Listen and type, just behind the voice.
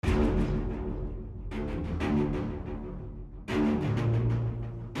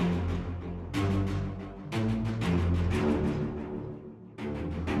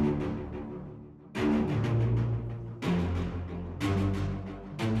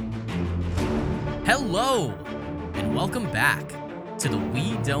Hello, and welcome back to the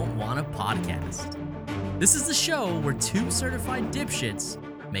We Don't Wanna podcast. This is the show where two certified dipshits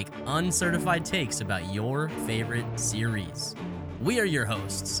make uncertified takes about your favorite series. We are your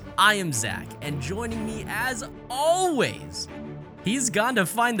hosts. I am Zach, and joining me as always, he's gone to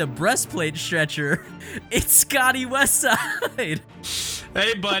find the breastplate stretcher. It's Scotty Westside.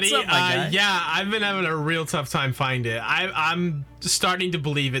 Hey, buddy. What's up, my guy? Yeah, I've been having a real tough time finding it. I'm starting to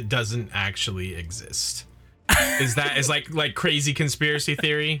believe it doesn't actually exist. Is like crazy conspiracy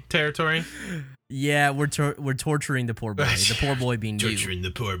theory territory? Yeah, we're torturing the poor boy. The poor boy being you. Torturing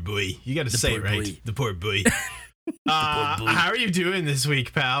the poor boy. You got to The say it poor right. boy. The poor boy. poor boy. How are you doing this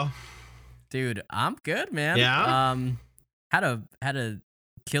week, pal? Dude, I'm good, man. Yeah? Had a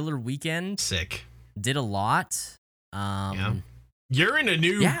killer weekend. Sick. Did a lot. Yeah. You're in a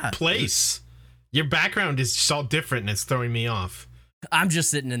new place. Your background is just all different, and it's throwing me off. I'm just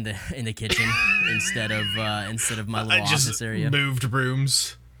sitting in the kitchen instead of my little just office area. Moved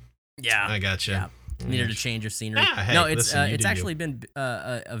rooms. Yeah, I gotcha. yeah. Needed a change of scenery. Yeah, hey, no, it's listen, you it's do actually been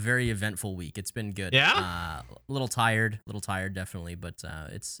a very eventful week. It's been good. Yeah? A little tired definitely, but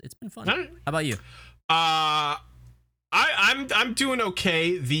it's been fun. All right. How about you? I'm doing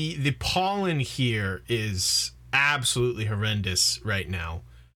okay. The pollen here is absolutely horrendous right now.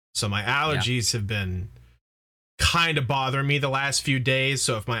 So my allergies have been kind of bothering me the last few days.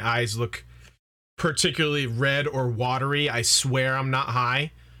 So if my eyes look particularly red or watery, I swear I'm not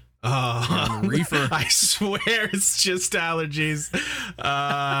high. Reefer. I swear it's just allergies.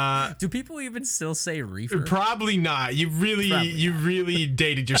 Do people even still say reefer? Probably not. You really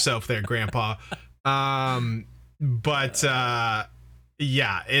dated yourself there, Grandpa.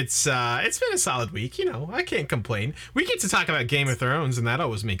 Yeah, it's been a solid week. You know, I can't complain. We get to talk about Game of Thrones, and that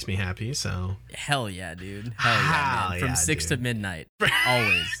always makes me happy. So Hell yeah, dude. Hell yeah, man. From yeah, 6 dude. to midnight.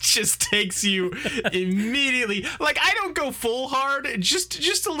 Always. just takes you immediately. Like, I don't go full hard,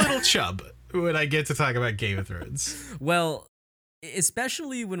 just a little chub when I get to talk about Game of Thrones. Well,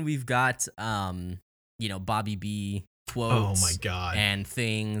 especially when we've got Bobby B Oh quotes my god. and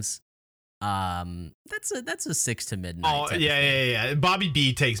things. That's a 6 to midnight. Oh type of yeah, thing. yeah. Bobby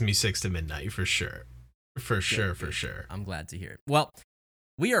B takes me 6 to midnight for sure. For sure. I'm glad to hear it. Well,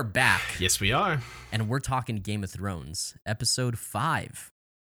 we are back, Yes, we are. and we're talking Game of Thrones, episode 5,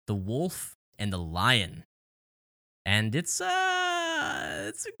 The Wolf and the Lion, and it's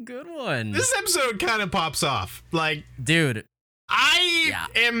a good one, This episode kind of pops off. Like, dude. I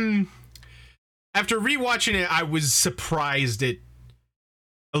am. After rewatching it, I was surprised at.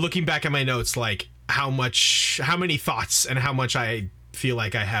 Looking back at my notes, like how many thoughts and how much I feel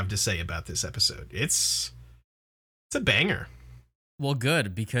like I have to say about this episode. It's a banger. Well,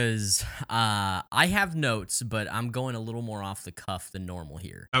 good, because I have notes, but I'm going a little more off the cuff than normal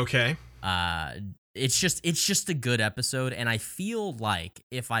here. Okay. It's just a good episode, and I feel like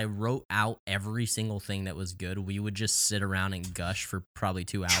if I wrote out every single thing that was good, we would just sit around and gush for probably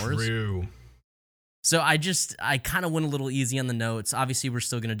 2 hours. True. So I kind of went a little easy on the notes. Obviously, we're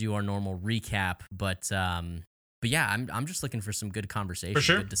still gonna do our normal recap, but yeah, I'm just looking for some good conversation, For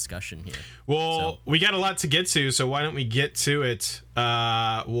sure. good discussion here. Well, we got a lot to get to, so why don't we get to it?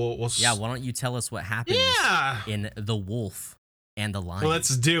 We'll Yeah, why don't you tell us what happens in The Wolf and the Lion? Well,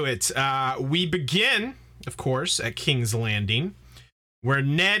 let's do it. We begin, of course, at King's Landing, where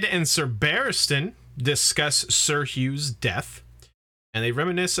Ned and Sir Barristan discuss Sir Hugh's death, and they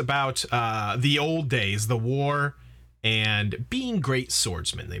reminisce about the old days, the war, and being great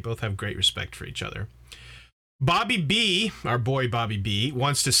swordsmen. They both have great respect for each other. Bobby B, our boy Bobby B,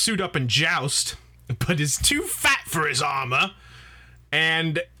 wants to suit up and joust, but is too fat for his armor,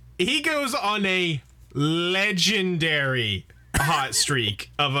 and he goes on a legendary hot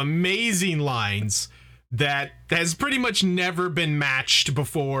streak of amazing lines that has pretty much never been matched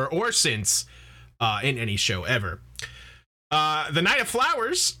before or since in any show ever. The Knight of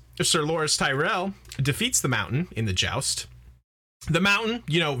Flowers, Sir Loras Tyrell, defeats the Mountain in the joust. The Mountain,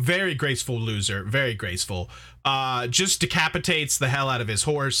 very graceful loser, very graceful, just decapitates the hell out of his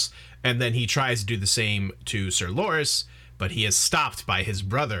horse, and then he tries to do the same to Sir Loras, but he is stopped by his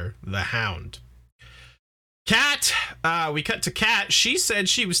brother, the Hound. Kat, we cut to Kat. She said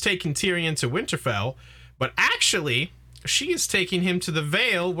she was taking Tyrion to Winterfell, but actually, she is taking him to the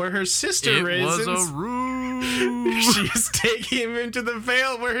Vale where her sister is. It was a ruse. She is taking him into the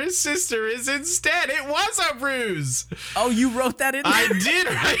Vale where his sister is instead. It was a ruse. Oh, you wrote that in there? I did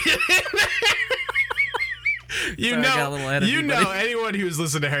write it in there. Sorry, I got a little ahead of you, buddy. Anyone who's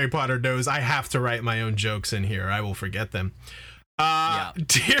listened to Harry Potter knows I have to write my own jokes in here. I will forget them.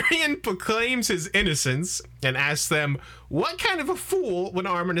 Tyrion proclaims his innocence and asks them what kind of a fool would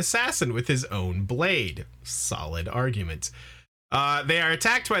arm an assassin with his own blade. Solid argument. They are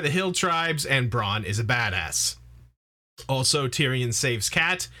attacked by the Hill tribes, and Bronn is a badass. Also, Tyrion saves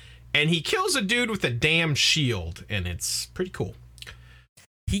Cat, and he kills a dude with a damn shield, and it's pretty cool.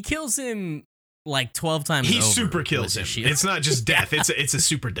 He kills him like 12 times He over super kills with him. his shield. It's not just death. It's a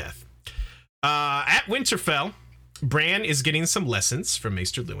super death. At Winterfell, Bran is getting some lessons from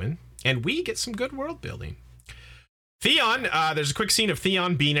Maester Luwin, and we get some good world building. Theon, there's a quick scene of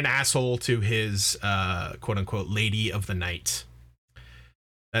Theon being an asshole to his quote-unquote Lady of the Night.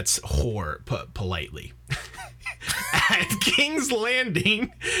 That's whore, politely. At King's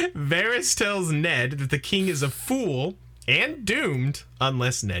Landing, Varys tells Ned that the king is a fool and doomed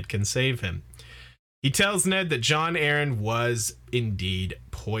unless Ned can save him. He tells Ned that Jon Arryn was indeed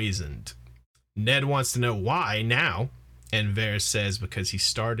poisoned. Ned wants to know why now, and Varys says because he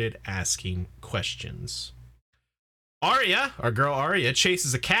started asking questions. Arya, our girl Arya,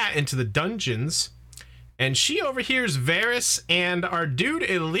 chases a cat into the dungeons, and she overhears Varys and our dude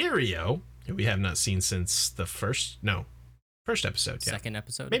Illyrio, who we have not seen since the first episode. Yeah. Second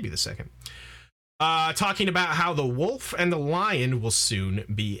episode? Maybe the second. Talking about how the wolf and the lion will soon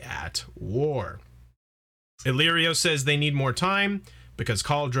be at war. Illyrio says they need more time because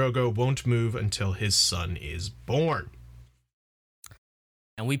Khal Drogo won't move until his son is born.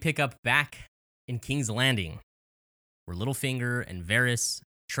 And we pick up back in King's Landing, where Littlefinger and Varys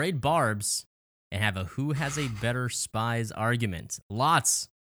trade barbs and have a who has a better spies argument. Lots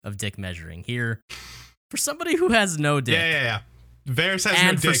of dick measuring here for somebody who has no dick. Yeah. Varys has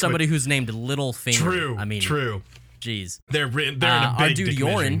and no dick. For somebody who's named Littlefinger. True. I mean, true. Jeez. They're in a big our dude dick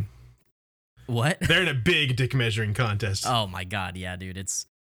Yoren. measuring. What? They're in a big dick measuring contest. Oh my god, yeah, dude. It's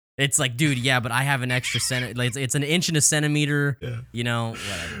like, dude, yeah, but I have an extra centimeter. Like, it's an inch and a centimeter. Yeah. You know,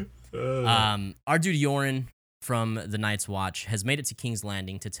 whatever. Our dude Yoren from the Night's Watch has made it to King's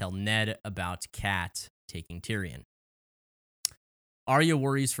Landing to tell Ned about Cat taking Tyrion. Arya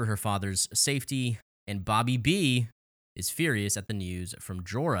worries for her father's safety, and Bobby B is furious at the news from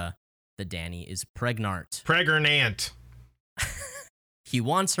Jorah that Dany is pregnant. Pregnant. He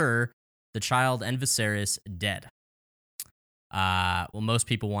wants her, the child, and Viserys dead. Well, most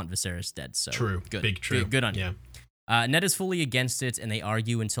people want Viserys dead, so true. Good. Big true. Good on you. Yeah. Ned is fully against it, and they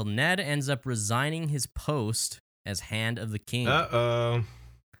argue until Ned ends up resigning his post as Hand of the King. Uh-oh.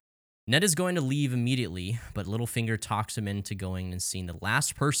 Ned is going to leave immediately, but Littlefinger talks him into going and seeing the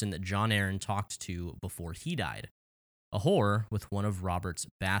last person that Jon Arryn talked to before he died, a whore with one of Robert's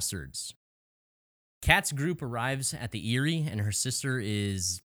bastards. Kat's group arrives at the Eyrie, and her sister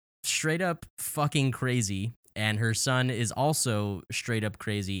is straight up fucking crazy, and her son is also straight up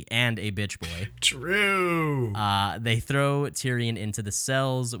crazy and a bitch boy. True. They throw Tyrion into the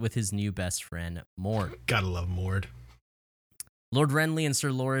cells with his new best friend, Mord. Gotta love Mord. Lord Renly and Sir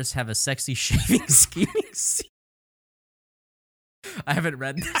Loras have a sexy shaving scheming scene. I haven't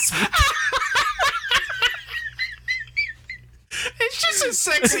read this. It's just a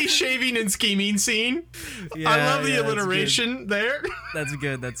sexy shaving and scheming scene. Yeah, I love the yeah, alliteration there. That's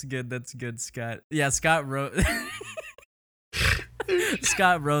good, Scott. Yeah, Scott wrote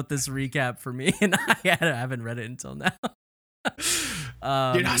this recap for me, and I haven't read it until now.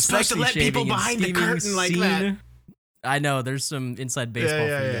 You're not supposed to let people behind the curtain like that. I know, there's some inside baseball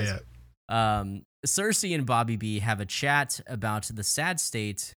for you guys. Yeah. Cersei and Bobby B have a chat about the sad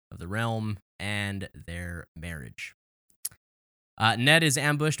state of the realm and their marriage. Ned is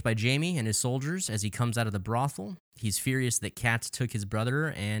ambushed by Jaime and his soldiers as he comes out of the brothel. He's furious that Cat took his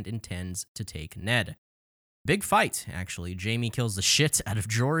brother and intends to take Ned. Big fight, actually. Jaime kills the shit out of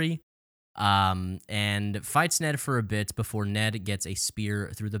Jory and fights Ned for a bit before Ned gets a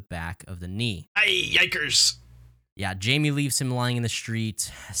spear through the back of the knee. Hey, yikers. Yeah, Jaime leaves him lying in the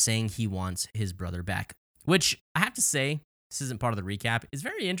street, saying he wants his brother back. Which, I have to say, this isn't part of the recap, is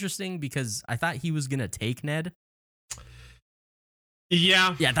very interesting because I thought he was going to take Ned.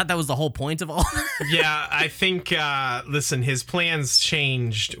 Yeah. Yeah, I thought that was the whole point of all. Yeah, I think, listen, his plans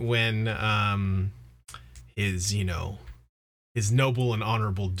changed when his noble and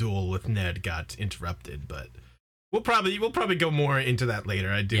honorable duel with Ned got interrupted, but we'll probably go more into that later.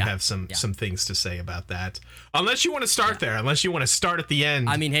 I do have some things to say about that. Unless you want to start there, unless you want to start at the end.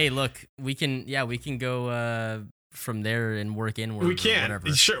 I mean, hey, look, we can go from there and work inward. We can.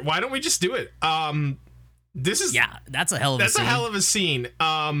 Whatever. Sure. Why don't we just do it? That's a hell of a scene. That's a hell of a scene.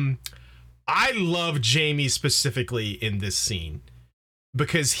 I love Jaime specifically in this scene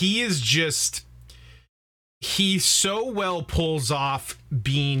because he so well pulls off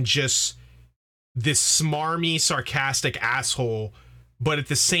being just this smarmy, sarcastic asshole, but at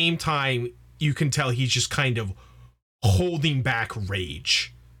the same time, you can tell he's just kind of holding back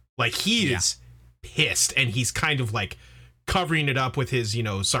rage. Like, he is pissed, and he's kind of like covering it up with his, you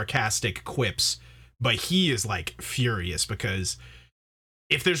know, sarcastic quips, but he is like furious, because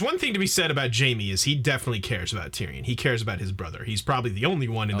if there's one thing to be said about Jaime, is he definitely cares about Tyrion. He cares about his brother. He's probably the only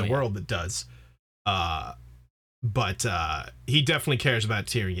one in the world that does. But he definitely cares about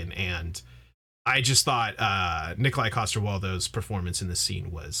Tyrion, and I just thought Nikolaj Coster-Waldau's performance in this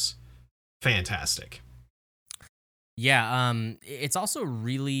scene was fantastic. Yeah, it's also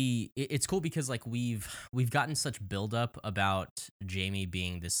really it's cool because like we've gotten such buildup about Jaime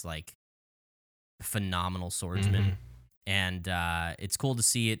being this like phenomenal swordsman, and it's cool to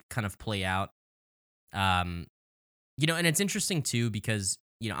see it kind of play out. You know, and it's interesting too because,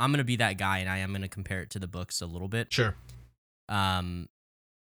 you know, I'm gonna be that guy and I am gonna compare it to the books a little bit. Sure.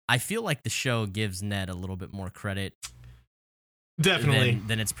 I feel like the show gives Ned a little bit more credit, Definitely,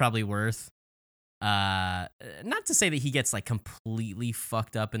 than it's probably worth. Not to say that he gets like completely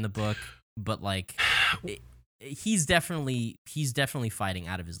fucked up in the book, but like he's definitely fighting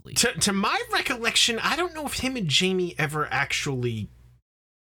out of his league. To my recollection, I don't know if him and Jaime ever actually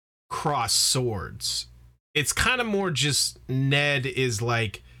cross swords. It's kind of more just Ned is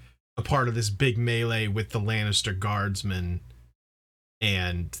like a part of this big melee with the Lannister guardsmen,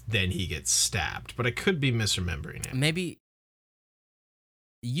 and then he gets stabbed. But I could be misremembering it. Maybe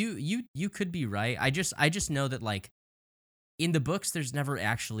you could be right. I just know that like in the books there's never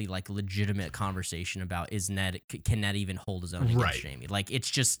actually like legitimate conversation about can Ned even hold his own against Jaime. Like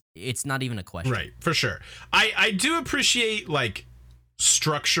it's not even a question. Right, for sure. I do appreciate like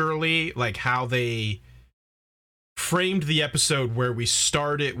structurally like how they framed the episode, where we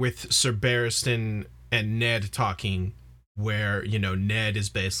started with Ser Barristan and Ned talking, where, you know, Ned is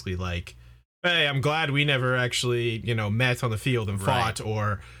basically like, hey, I'm glad we never actually, you know, met on the field and fought,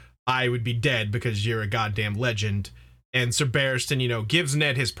 or I would be dead because you're a goddamn legend. And Ser Barristan, you know, gives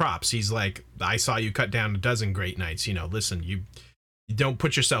Ned his props. He's like, I saw you cut down a dozen great knights, you know, listen, you don't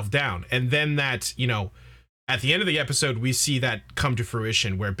put yourself down. And then that, you know, at the end of the episode, we see that come to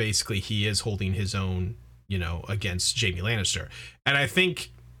fruition, where basically he is holding his own, you know, against Jaime Lannister. And I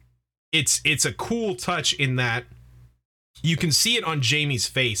think it's a cool touch in that you can see it on Jaime's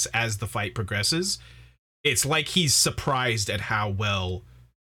face as the fight progresses. It's like he's surprised at how well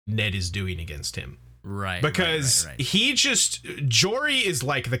Ned is doing against him. Right. Because he just, Jory is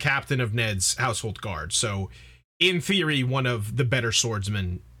like the captain of Ned's household guard. So in theory, one of the better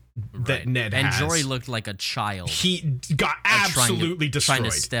swordsmen that Ned has. And Jory looked like a child. He got absolutely destroyed.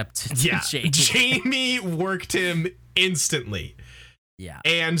 Trying to step to Jaime worked him instantly. Yeah.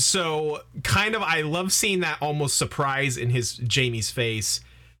 And so kind of, I love seeing that almost surprise in Jaime's face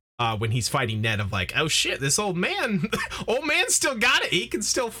when he's fighting Ned, of like, oh shit, this old man still got it. He can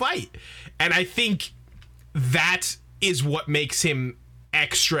still fight. And I think that is what makes him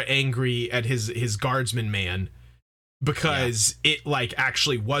extra angry at his guardsman man, because it like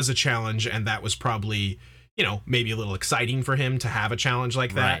actually was a challenge, and that was probably, you know, maybe a little exciting for him to have a challenge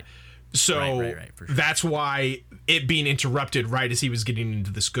like that. Right. So for sure. That's why it being interrupted right as he was getting into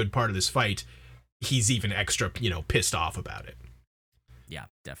this good part of this fight, he's even extra, you know, pissed off about it. Yeah,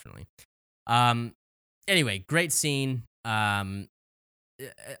 definitely. Anyway, great scene. I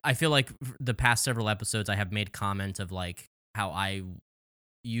feel like the past several episodes I have made comment of like how I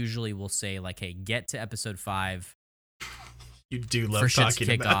usually will say like, hey, get to episode 5. You do love talking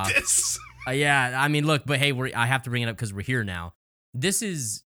about this. Yeah, I mean, look, but hey, I have to bring it up because we're here now. This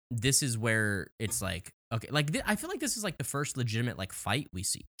is where it's like, okay, like I feel like this is like the first legitimate like fight we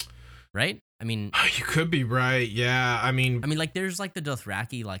see, right? I mean, you could be right. Yeah, I mean, like there's like the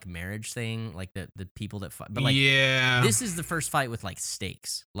Dothraki like marriage thing, like the people that fight, but like, yeah, this is the first fight with like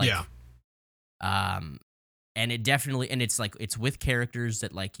stakes, like, yeah, and it definitely, and it's like it's with characters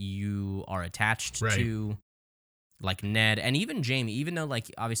that like you are attached to, like Ned and even Jaime, even though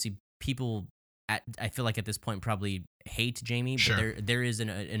like obviously people I feel like at this point probably hate Jaime, but there is an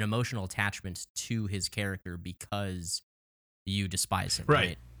emotional attachment to his character because you despise him,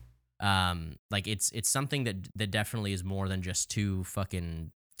 right? Like it's something that definitely is more than just two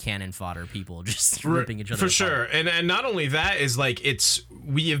fucking cannon fodder people just ripping each other for apart. sure. And not only that is like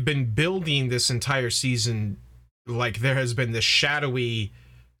we have been building this entire season, like there has been this shadowy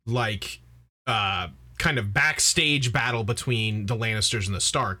like kind of backstage battle between the Lannisters and the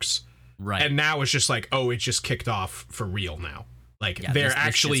Starks. Right. And now it's just like, oh, it just kicked off for real now. Like Yeah, they're this shit's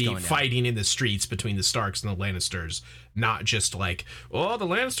actually going down. fighting in the streets between the Starks and the Lannisters, not just like, oh, the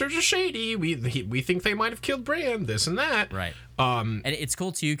Lannisters are shady. We think they might have killed Bran, this and that. Right. And it's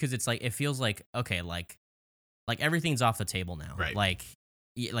cool too because it's like it feels like okay, like everything's off the table now. Right. Like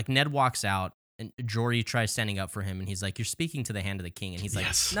Ned walks out and Jory tries standing up for him, and he's like, "You're speaking to the hand of the king," and he's like,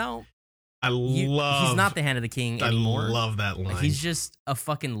 Yes. "No, he's he's not the hand of the king anymore. I love that line. Like, he's just a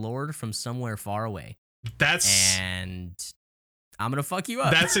fucking lord from somewhere far away, That's and I'm gonna fuck you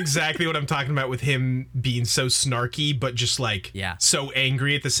up." That's exactly what I'm talking about with him being so snarky, but just like so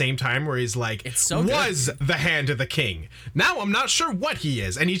angry at the same time, where he's like, It's so was the hand of the king. Now I'm not sure what he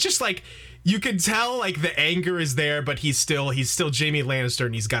is. And he's just like, you can tell like the anger is there, but he's still Jaime Lannister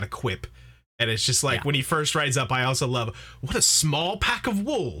and he's got a quip. And it's just like when he first rides up, I also love what a small pack of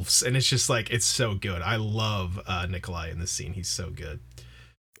wolves. And it's just like, it's so good. I love Nikolai in this scene. He's so good.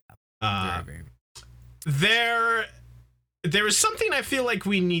 Very, very. There is something I feel like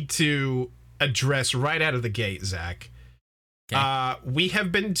we need to address right out of the gate, Zach. Okay. We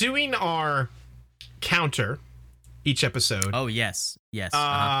have been doing our counter each episode. Oh yes.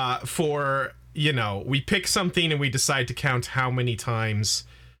 For, we pick something and we decide to count how many times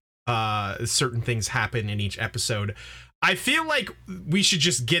certain things happen in each episode. I feel like we should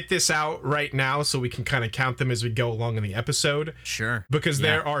just get this out right now so we can kind of count them as we go along in the episode. Sure. Because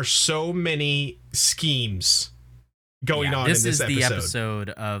there are so many schemes going on in this episode. This is the episode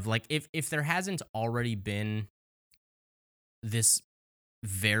of, like, if there hasn't already been this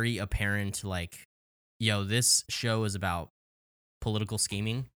very apparent, like, this show is about political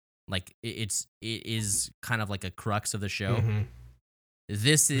scheming. Like, it is kind of like a crux of the show. Mm-hmm.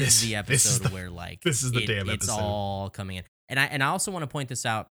 This is the episode where, like, this is the damn episode. It's all coming in. And I also want to point this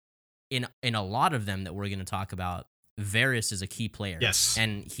out, in a lot of them that we're going to talk about, Varys is a key player. Yes.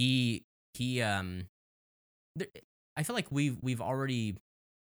 And he I feel like we've already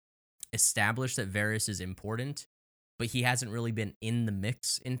established that Varys is important, but he hasn't really been in the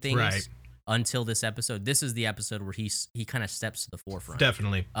mix in things until this episode. This is the episode where he kind of steps to the forefront,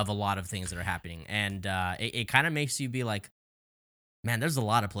 definitely, of a lot of things that are happening, and it kind of makes you be like, man, there's a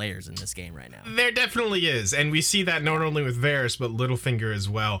lot of players in this game right now. There definitely is, and we see that not only with Varys but Littlefinger as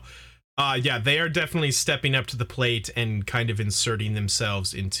well. They are definitely stepping up to the plate and kind of inserting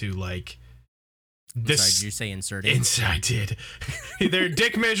themselves into, like, this. Sorry, did you say inserting? I did. They're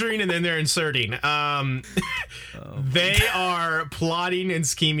dick measuring and then they're inserting. They are plotting and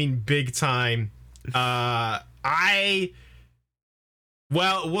scheming big time. Well,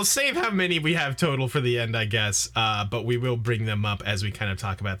 we'll save how many we have total for the end, I guess. But we will bring them up as we kind of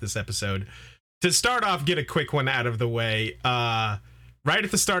talk about this episode. To start off, get a quick one out of the way. Right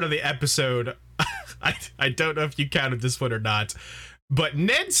at the start of the episode, I don't know if you counted this one or not, but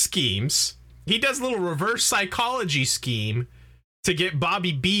Ned schemes. He does a little reverse psychology scheme to get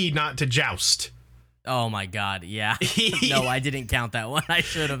Bobby B not to joust. Oh my god, yeah. No, I didn't count that one. I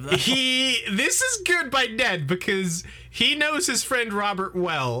should have, though. This is good by Ned because he knows his friend Robert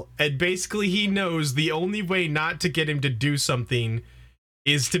well, and basically he knows the only way not to get him to do something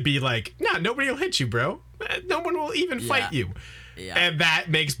is to be like, nah, nobody will hit you, bro. No one will even fight you. Yeah. And that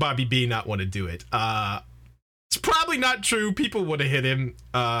makes Bobby B not want to do it. It's probably not true. People would have hit him,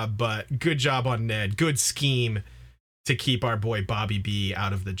 but good job on Ned. Good scheme to keep our boy Bobby B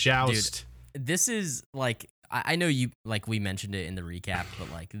out of the joust. Dude. This is, like, I know you, like, we mentioned it in the recap, but,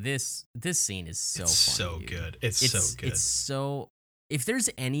 like, this scene is so funny. So dude. Good. It's so good. It's so, if there's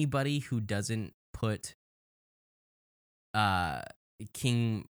anybody who doesn't put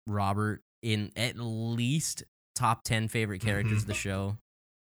King Robert in at least top 10 favorite characters of the show,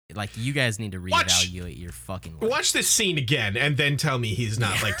 like, you guys need to reevaluate your fucking life. Watch this scene again and then tell me he's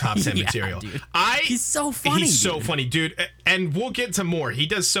not like top 10 material. Dude. He's so funny. He's so funny, dude. And we'll get to more. He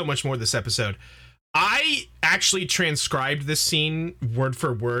does so much more this episode. I actually transcribed this scene word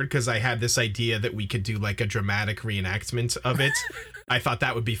for word because I had this idea that we could do like a dramatic reenactment of it. I thought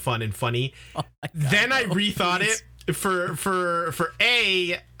that would be fun and funny. Oh my God, then I rethought it. For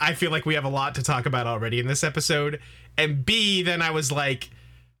A, I feel like we have a lot to talk about already in this episode. And B, then I was like,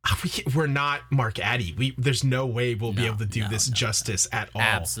 we're not Mark Addy. There's no way we'll be able to do this justice at all.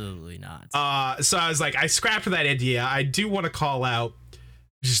 Absolutely not. So I was like, I scrapped that idea. I do want to call out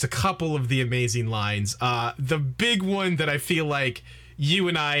just a couple of the amazing lines. The big one that I feel like you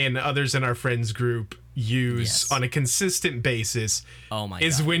and I and others in our friends group use on a consistent basis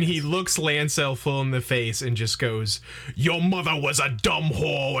is when he looks Lancel full in the face and just goes, "Your mother was a dumb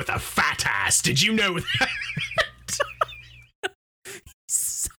whore with a fat ass. Did you know that?"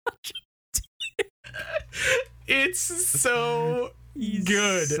 It's so He's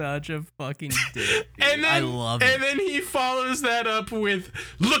good. Such a fucking dick. And then, I love and it. then he follows that up with,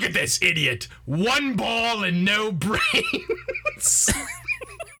 "Look at this idiot! One ball and no brains."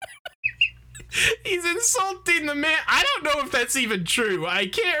 He's insulting the man. I don't know if that's even true. I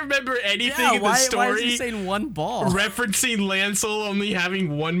can't remember anything in the story. Why is he saying one ball? Referencing Lancel only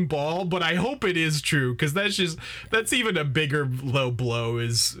having one ball, but I hope it is true, because that's even a bigger low blow,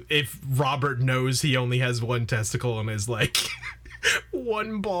 is if Robert knows he only has one testicle and is like,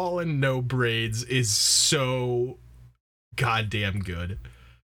 one ball and no braids is so goddamn good.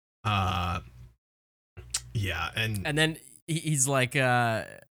 Yeah, and then he's like,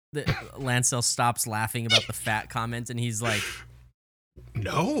 Lancel stops laughing about the fat comment, and he's like,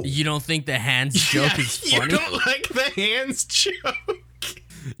 no, you don't think the hands joke is funny? You don't like the hands joke?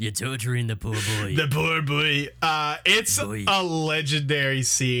 You're torturing the poor boy. The poor boy. It's a legendary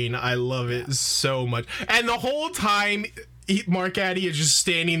scene. I love it so much. And the whole time, Mark Addy is just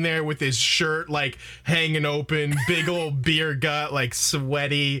standing there with his shirt like hanging open, big old beer gut, like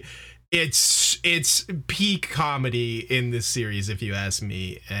sweaty. It's peak comedy in this series, if you ask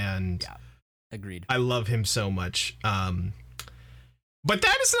me. And yeah, agreed. I love him so much. But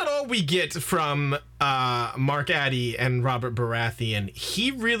that is not all we get from Mark Addy and Robert Baratheon.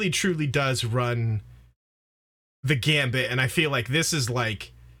 He really truly does run the gambit, and I feel like this is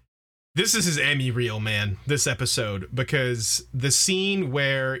his Emmy reel, man, this episode, because the scene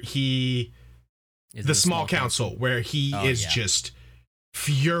where the small council, where he is just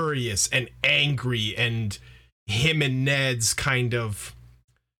furious and angry, and him and Ned's kind of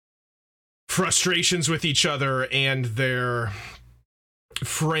frustrations with each other and their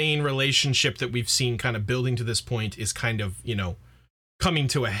fraying relationship that we've seen kind of building to this point is kind of, coming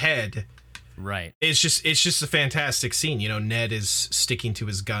to a head. Right. It's just a fantastic scene. Ned is sticking to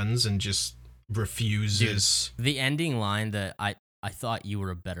his guns and just refuses. Dude, the ending line that I thought you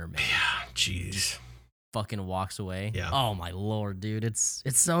were a better man. Yeah, jeez. Fucking walks away. Yeah. Oh my lord, dude, it's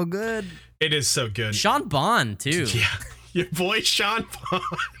so good. It is so good. Sean Bond too. Yeah, your boy Sean Bond.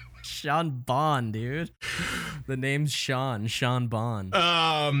 Sean Bond, dude. The name's Sean Bond.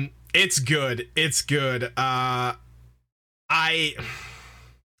 It's good. It's good.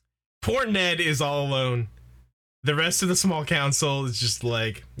 Poor Ned is all alone. The rest of the small council is just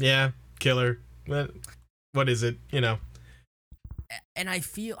like, yeah, killer. What is it? And I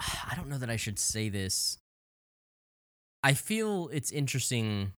feel, I don't know that I should say this. I feel it's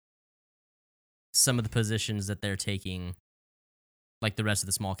interesting, some of the positions that they're taking, like the rest of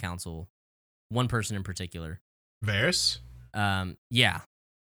the small council. One person in particular. Varys? Yeah.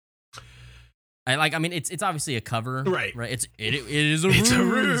 I mean, it's obviously a cover. Right. It is a ruse. It's a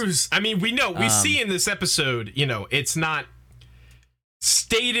ruse. I mean, we see in this episode, it's not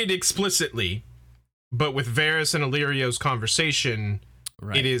stated explicitly, but with Varys and Illyrio's conversation,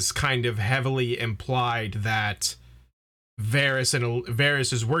 it is kind of heavily implied that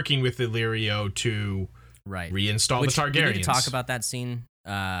Varys is working with Illyrio to reinstall the Targaryens. We need to talk about that scene.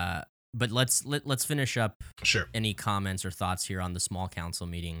 But let's finish up any comments or thoughts here on the small council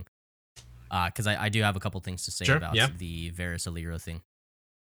meeting. Because I do have a couple things to say about the Varys Illyrio thing.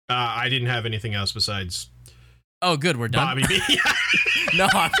 I didn't have anything else besides. Oh, good, we're done. Bobby B. No,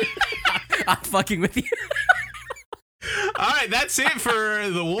 I'm fucking with you. All right, that's it for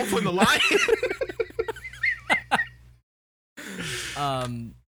the Wolf and the Lion.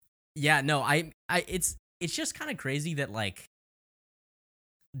 Yeah, no, it's just kind of crazy that like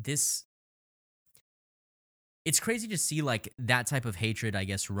this. It's crazy to see like that type of hatred, I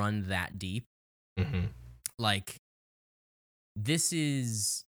guess, run that deep. Mm-hmm. Like, this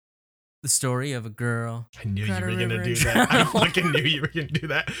is the story of a girl. I knew you were going to do that. I fucking knew you were going to do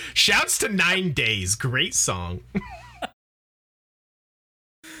that. Shouts to 9 Days. Great song.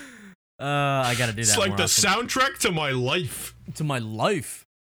 I got to do that. It's like the soundtrack to my life. To my life.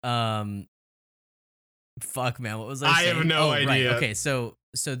 Fuck, man. What was I saying? I have no idea. Right. Okay, so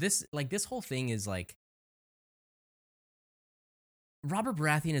this whole thing is like, Robert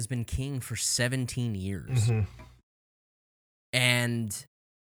Baratheon has been king for 17 years. Mm-hmm. And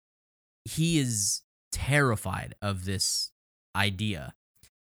he is terrified of this idea.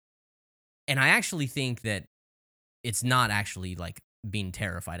 And I actually think that it's not actually like being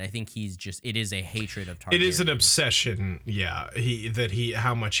terrified. I think it is a hatred of Targaryens. It is an obsession, yeah.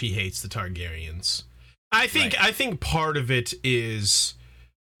 How much he hates the Targaryens. I think part of it is,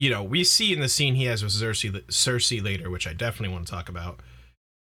 we see in the scene he has with Cersei later, which I definitely want to talk about,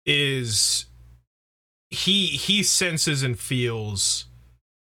 is he senses and feels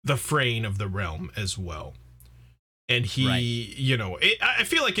the fraying of the realm as well. And I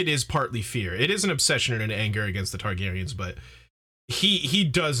feel like it is partly fear. It is an obsession and an anger against the Targaryens, but he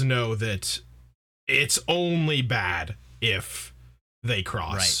does know that it's only bad if they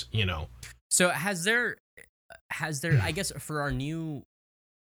cross, you know. So has there I guess for our new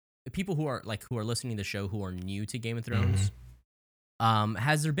people who are listening to the show who are new to Game of Thrones,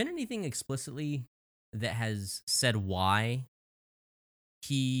 has there been anything explicitly that has said why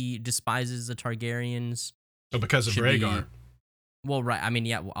he despises the Targaryens? Oh, because of Rhaegar. Well, right. I mean,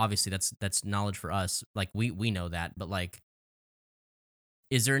 yeah, well, obviously that's knowledge for us. Like we know that, but like,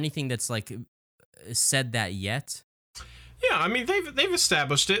 is there anything that's like said that yet? Yeah, I mean they've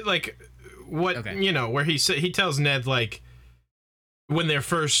established it. Like what you know, where he tells Ned like when they're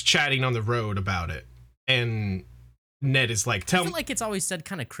first chatting on the road about it, and Ned is like, I feel like it's always said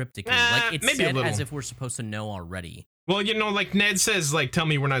kind of cryptically, like it's maybe said as if we're supposed to know already. Well, you know, like Ned says, like, tell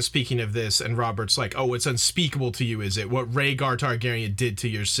me we're not speaking of this, and Robert's like, oh, it's unspeakable to you, is it? What Rhaegar Targaryen did to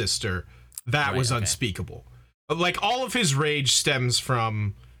your sister, that was unspeakable. Like, all of his rage stems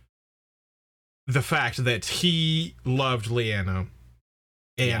from the fact that he loved Lyanna,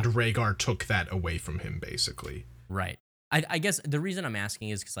 and Rhaegar took that away from him, basically. Right. I guess the reason I'm asking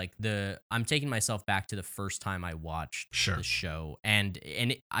is because, like, I'm taking myself back to the first time I watched the show, and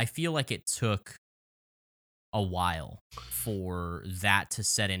I feel like it took a while for that to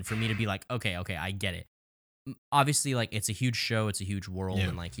set in, for me to be like, okay, I get it. Obviously, like, it's a huge show, it's a huge world,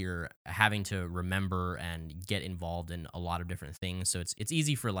 and like you're having to remember and get involved in a lot of different things. So it's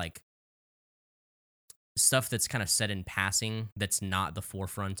easy for like stuff that's kind of set in passing that's not the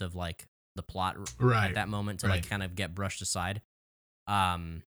forefront of like the plot at that moment to like kind of get brushed aside.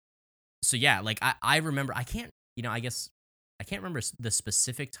 So yeah, like I remember, I can't remember the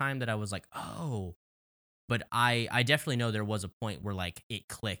specific time that I was like, oh. But I definitely know there was a point where like it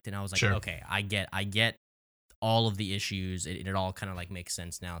clicked and I was like, okay, I get all of the issues. It all kind of like makes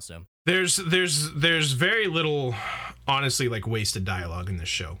sense now. So there's very little, honestly, like wasted dialogue in this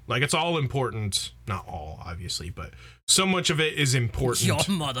show. Like it's all important, not all obviously, but so much of it is important.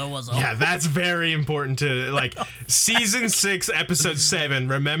 Your mother was a yeah, that's very important to like season 6, episode 7.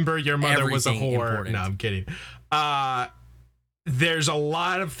 Remember, your mother was a whore. Important. No, I'm kidding. There's a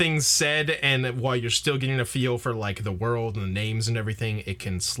lot of things said, and while you're still getting a feel for like the world and the names and everything, it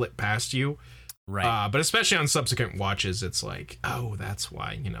can slip past you. Right. But especially on subsequent watches, it's like, oh, that's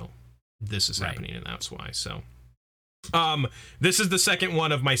why, you know, this is happening, and that's why. So, this is the second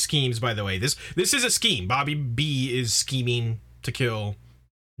one of my schemes, by the way. This is a scheme. Bobby B is scheming to kill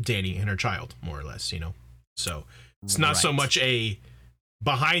Dany and her child, more or less, you know. So it's not so much a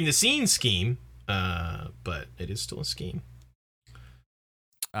behind the scenes scheme, but it is still a scheme.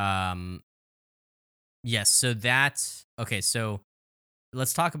 Yes, so that's okay, so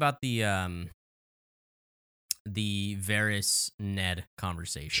let's talk about the Varys Ned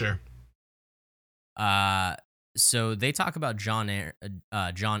conversation. Sure. So they talk about John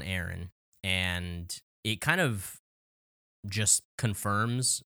Arryn, and it kind of just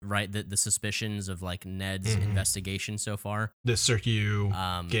confirms, right, the suspicions of like Ned's investigation so far. The Sir Hugh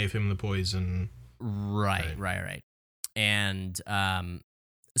gave him the poison. Right. And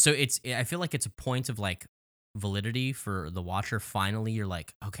so I feel like it's a point of like validity for the watcher. Finally, you're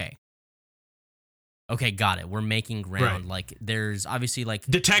like, okay, got it. We're making ground. Like there's obviously like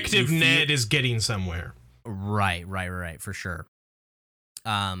Detective Ned is getting somewhere. Right, for sure.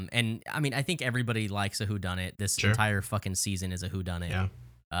 And I mean, I think everybody likes a whodunit. This entire fucking season is a whodunit.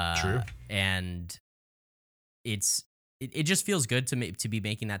 Yeah. True. And it just feels good to be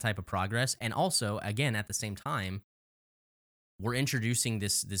making that type of progress. And also, again, at the same time, we're introducing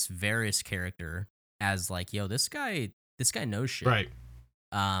this Varys character as like, yo, this guy knows shit. Right.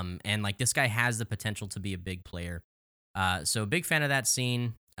 And like this guy has the potential to be a big player. So big fan of that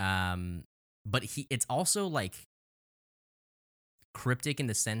scene. But it's also like cryptic in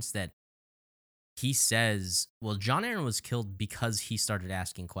the sense that he says, well, Jon Arryn was killed because he started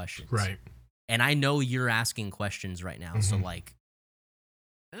asking questions. Right. And I know you're asking questions right now. So like,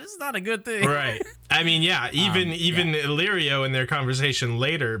 this is not a good thing. Right. I mean, yeah, even Illyrio in their conversation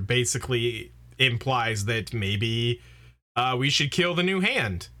later basically implies that maybe we should kill the new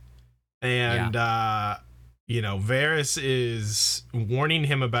hand. And, you know, Varys is warning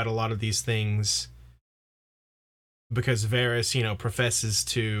him about a lot of these things because Varys, you know, professes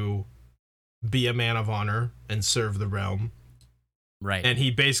to be a man of honor and serve the realm. Right. And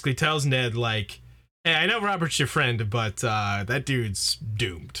he basically tells Ned, like, hey, I know Robert's your friend, but that dude's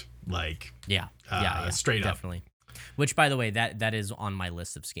doomed. Like, straight up. Definitely. Which, by the way, that is on my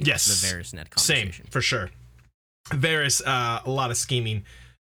list of schemes. Yes. The Varys Ned conversation. Same, for sure. Varys, a lot of scheming.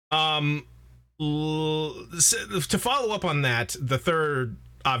 To follow up on that, the third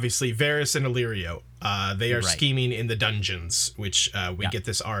obviously Varys and Illyrio. They are Right. scheming in the dungeons, which we get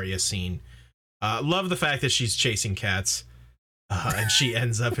this Arya scene. Love the fact that she's chasing cats, and she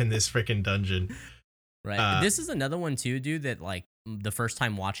ends up in this freaking dungeon. Right. This is another one too, dude, that like the first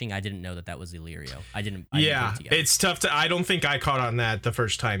time watching, I didn't know that was Illyrio. I didn't put it together. It's tough to. I don't think I caught on that the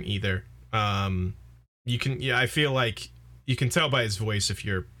first time either. You can. Yeah, I feel like you can tell by his voice if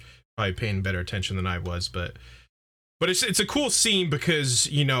you're probably paying better attention than I was, but it's a cool scene because,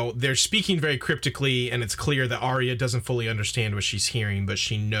 you know, they're speaking very cryptically, and it's clear that Arya doesn't fully understand what she's hearing, but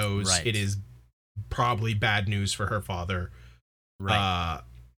she knows it is probably bad news for her father. Right.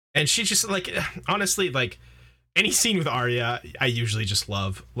 And she just, like, honestly, like, any scene with Arya, I usually just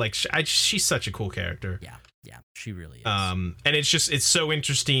love. Like, she's such a cool character. Yeah, she really is. And it's so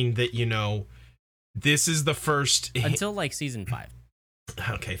interesting that, you know, this is the first... Until, like, season 5.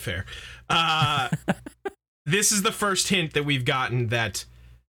 Okay, fair. This is the first hint that we've gotten that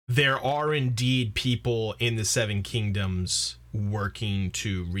there are indeed people in the Seven Kingdoms working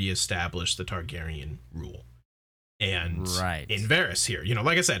to reestablish the Targaryen rule. And in Varys here, you know,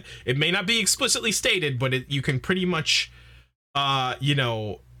 like I said, it may not be explicitly stated, but you can pretty much, you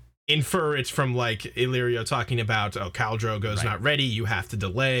know, infer it from, like, Illyrio talking about, Khal Drogo's not ready, you have to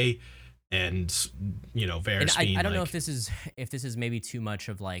delay, and, you know, Varys being I don't know if this is maybe too much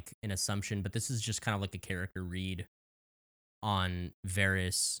of, like, an assumption, but this is just kind of like a character read on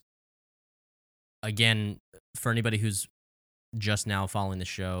Varys. Again, for anybody who's just now following the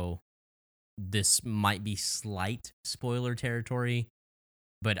show, this might be slight spoiler territory,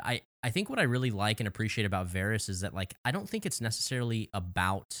 but I think what I really like and appreciate about Varys is that, like, I don't think it's necessarily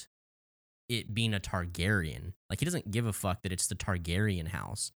about it being a Targaryen. Like, he doesn't give a fuck that it's the Targaryen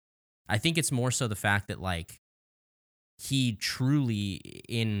house. I think it's more so the fact that, like, he truly,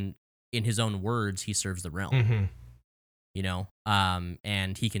 in his own words, he serves the realm. Mm-hmm. You know,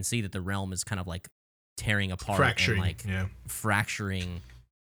 and he can see that the realm is kind of, like, tearing apart, fracturing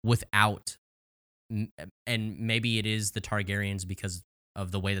without. And maybe it is the Targaryens because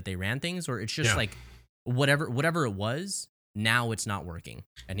of the way that they ran things, or it's just like whatever it was. Now it's not working,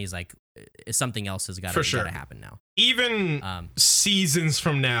 and he's like, something else has got to happen now. Even seasons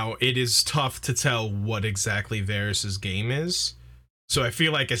from now, it is tough to tell what exactly Varys' game is. So I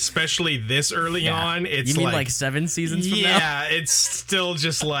feel like, especially this early on, it's like 7 seasons from now? Yeah, it's still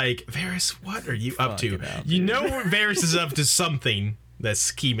just like, Varys, what are you up to? You know Varys is up to something, that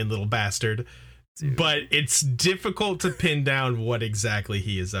scheming little bastard. Dude. But it's difficult to pin down what exactly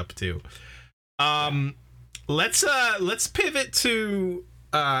he is up to. Let's pivot to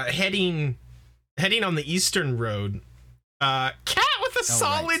heading on the Eastern Road. Cat with a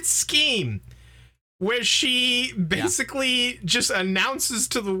solid scheme where she basically just announces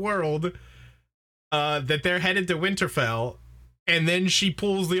to the world that they're headed to Winterfell, and then she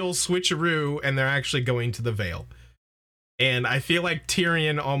pulls the old switcheroo and they're actually going to the Vale. And I feel like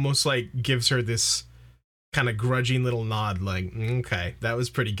Tyrion almost, like, gives her this kind of grudging little nod, like, okay, that was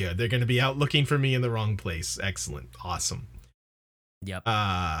pretty good. They're going to be out looking for me in the wrong place. Excellent. Awesome. Yep.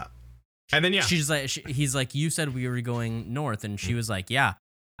 And then, she's like, he's like, you said we were going north. And she was like, yeah,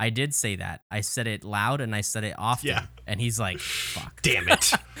 I did say that. I said it loud and I said it often. Yeah. And he's like, fuck. Damn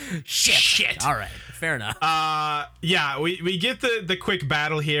it. Shit. All right. Fair enough. Yeah, we get the quick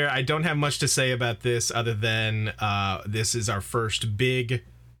battle here. I don't have much to say about this other than this is our first big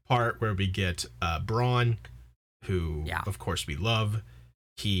part where we get Bronn, who of course we love.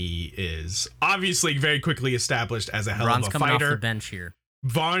 He is obviously very quickly established as a hell of a fighter. Coming off the bench here.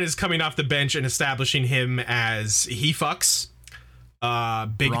 Vaughn is coming off the bench and establishing him as he fucks.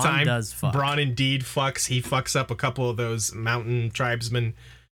 Big Bronn time. Does fuck. Bronn indeed fucks. He fucks up a couple of those mountain tribesmen.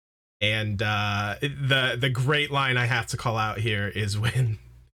 And the great line I have to call out here is when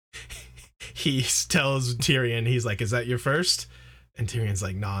he tells Tyrion, he's like, is that your first? And Tyrion's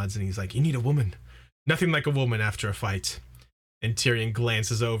like, nods, and he's like, you need a woman. Nothing like a woman after a fight. And Tyrion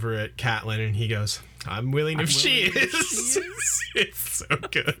glances over at Catelyn and he goes, I'm willing if she is. It's so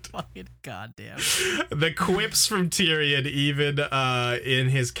good. Fucking goddamn. The quips from Tyrion, even in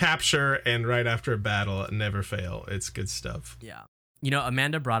his capture and right after a battle, never fail. It's good stuff. Yeah. You know,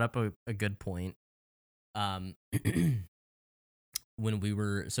 Amanda brought up a good point. When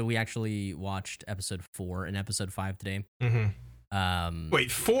we actually watched episode 4 and episode 5 today. Mm-hmm.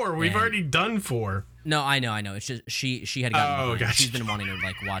 Wait, 4? We've already done 4. No, I know. It's just she had gotten behind. She's been wanting to,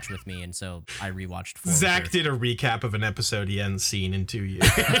 like, watch with me, and so I rewatched 4. Zach did a recap of an episode he hadn't seen in 2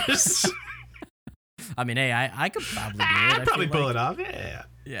 years. I mean, hey, I could probably do it. I'd probably pull it off.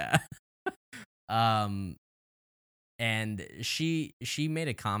 Yeah. And she made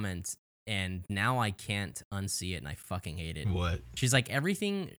a comment and now I can't unsee it, and I fucking hate it. What? She's like,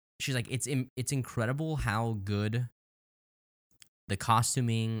 everything. She's like, it's incredible how good the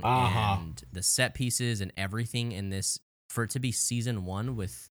costuming and the set pieces and everything in this, for it to be season 1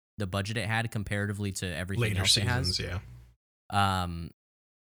 with the budget it had comparatively to everything Later else seasons, it has. yeah.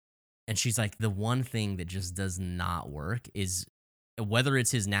 And she's like, the one thing that just does not work is whether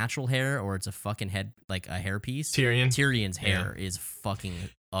it's his natural hair or it's a fucking head, like a hairpiece. Tyrion's hair is fucking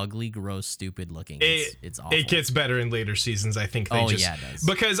ugly, gross, stupid looking. It's awful. It gets better in later seasons, I think. Yeah, it does.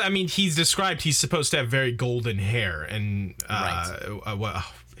 Because, I mean, he's supposed to have very golden hair, and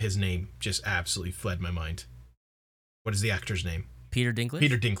his name just absolutely fled my mind. What is the actor's name? Peter Dinklage?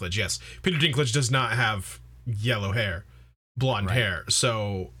 Peter Dinklage, yes. Peter Dinklage does not have yellow hair, blonde hair.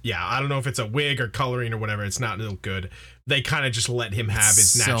 So, yeah, I don't know if it's a wig or coloring or whatever. It's not real good. They kind of just let him have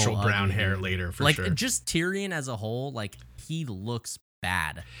his natural brown hair later, for sure. Like, just Tyrion as a whole, like, he looks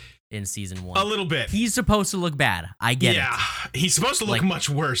bad in season 1. A little bit. He's supposed to look bad. I get it. Yeah, he's supposed to look much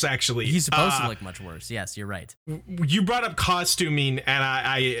worse, actually. He's supposed to look much worse. Yes, you're right. You brought up costuming,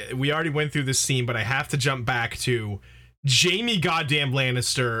 and we already went through this scene, but I have to jump back to Jaime goddamn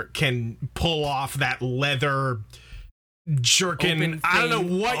Lannister can pull off that leather jerkin. I don't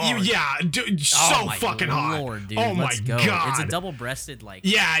know what dude, so fucking hot. Dude, oh my god, it's a double-breasted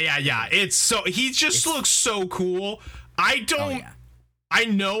Yeah. It's so he just looks so cool. I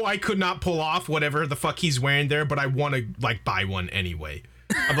know I could not pull off whatever the fuck he's wearing there, but I want to like buy one anyway.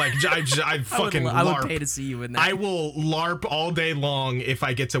 I'm like, I fucking LARP. I would pay to see you in that. I will LARP all day long if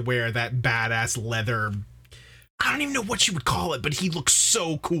I get to wear that badass leather. I don't even know what you would call it, but he looks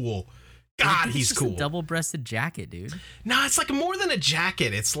so cool. God, he's cool. A double-breasted jacket, dude. No, it's like more than a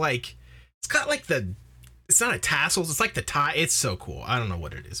jacket. It's like, it's got like it's not a tassels. It's like the tie. It's so cool. I don't know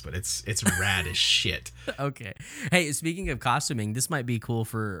what it is, but it's rad as shit. Okay. Hey, speaking of costuming, this might be cool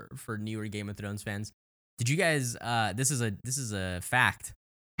for newer Game of Thrones fans. Did you guys? This is a fact.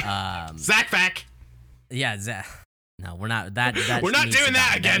 Zach fact. Yeah, Zach. No, we're not. That we're not doing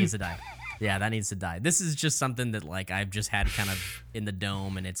that again. That needs to die. Yeah, that needs to die. This is just something that like I've just had kind of in the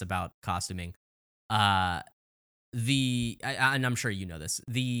dome, and it's about costuming. And I'm sure you know this.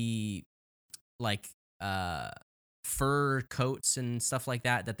 The like fur coats and stuff like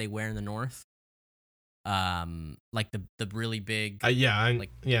that they wear in the north. Like the really big I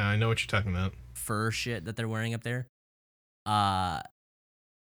know what you're talking about. Fur shit that they're wearing up there.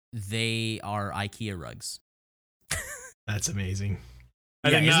 They are IKEA rugs. That's amazing. I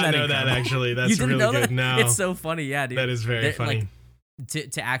did not know that, actually. That's really good. No, it's so funny. Yeah, dude. That is very funny.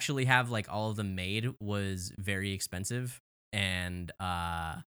 Like, to actually have like all of them made was very expensive, and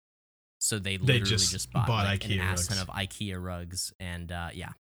so they literally just bought like, IKEA an ass ton of IKEA rugs, and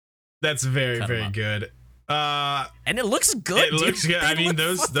yeah. That's very good. And it looks good. It looks good. I mean,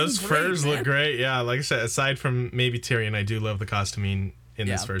 those furs look great. Yeah, like I said, aside from maybe Tyrion, I do love the costuming in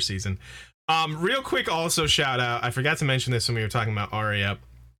this first season. Real quick, also shout out. I forgot to mention this when we were talking about Arya,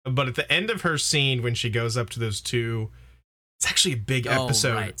 but at the end of her scene when she goes up to those two, it's actually a big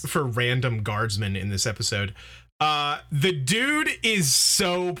episode for random guardsmen in this episode. The dude is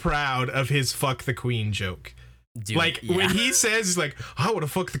so proud of his "fuck the queen" joke. Dude, when he says like, I want to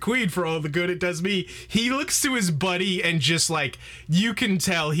fuck the queen for all the good it does me, he looks to his buddy and just like, you can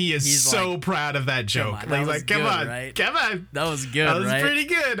tell he's so like, proud of that joke. Come on. That was good. That was pretty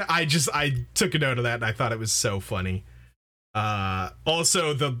good. I took a note of that and I thought it was so funny.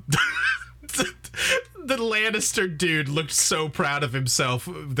 Also the the Lannister dude looked so proud of himself.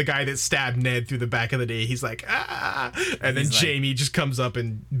 The guy that stabbed Ned through the back of the knee. He's like, and then Jaime just comes up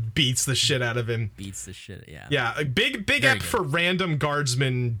and beats the shit out of him. Yeah. Yeah, a big up for random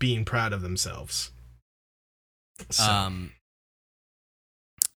guardsmen being proud of themselves. So.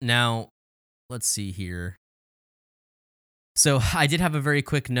 Now, let's see here. So I did have a very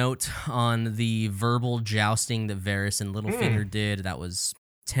quick note on the verbal jousting that Varys and Littlefinger did. That was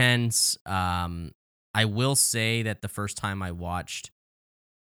tense. I will say that the first time I watched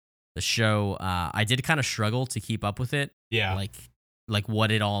the show, I did kind of struggle to keep up with it. Yeah. Like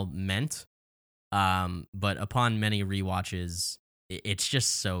what it all meant. But upon many rewatches, it's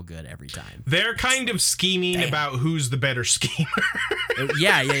just so good every time. They're kind of scheming about who's the better schemer.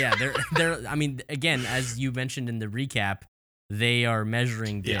 Yeah. They're. I mean, again, as you mentioned in the recap, they are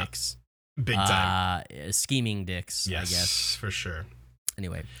measuring dicks. Big time. Scheming dicks, yes, I guess. For sure.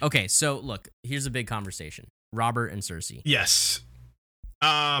 Anyway, okay, so look, here's a big conversation. Robert and Cersei. Yes.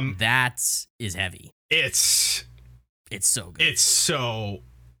 That is heavy. It's so good. It's so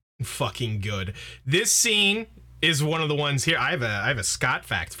fucking good. This scene is one of the ones here. I have a Scott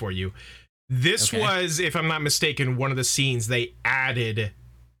fact for you. This was, if I'm not mistaken, one of the scenes they added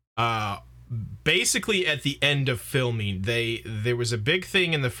basically at the end of filming, there was a big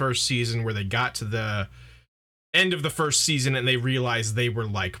thing in the first season where they got to the end of the first season and they realized they were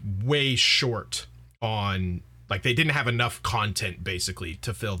like way short on, like, they didn't have enough content basically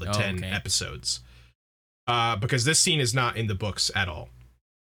to fill the 10 episodes. Because this scene is not in the books at all.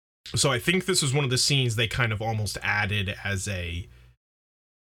 So I think this was one of the scenes they kind of almost added as a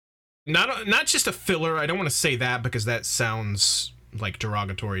not just a filler. I don't want to say that because that sounds like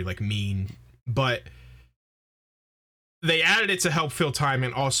derogatory, like mean, but they added it to help fill time,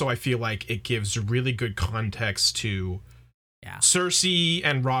 and also I feel like it gives really good context to Cersei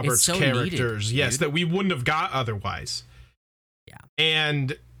and Robert's characters, needed, yes, that we wouldn't have got otherwise. Yeah.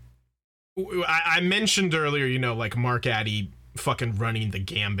 And I mentioned earlier, you know, like Mark Addy fucking running the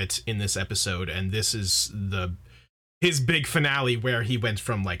gambit in this episode, and this is his big finale where he went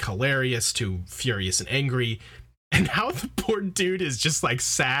from like hilarious to furious and angry, and how the poor dude is just like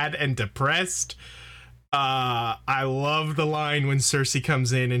sad and depressed. I love the line when Cersei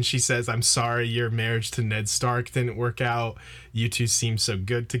comes in and she says, "I'm sorry your marriage to Ned Stark didn't work out. You two seem so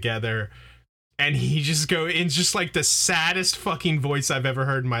good together." And he just in just like the saddest fucking voice I've ever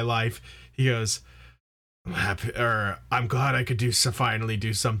heard in my life. He goes, "I'm happy, or I'm glad I could finally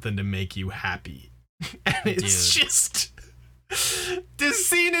do something to make you happy." And it's just, this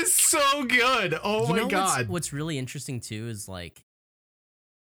scene is so good. Oh my God. What's really interesting too is like,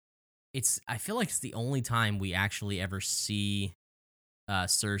 I feel like it's the only time we actually ever see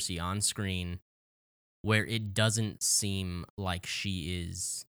Cersei on screen where it doesn't seem like she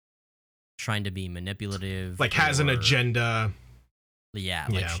is trying to be manipulative, like has an agenda. Yeah,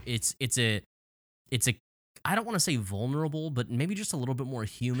 like it's a I don't want to say vulnerable, but maybe just a little bit more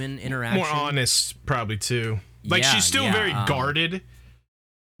human interaction. More honest, probably too. Like she's still very guarded,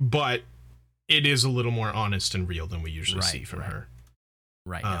 but it is a little more honest and real than we usually see from her.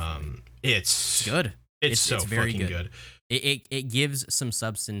 Right. It's good. It's very fucking good. It gives some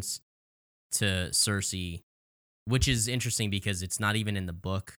substance to Cersei, which is interesting because it's not even in the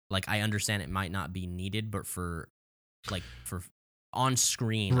book. Like, I understand it might not be needed, but for on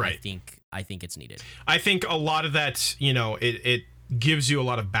screen, right. I think it's needed. I think a lot of that, you know, it gives you a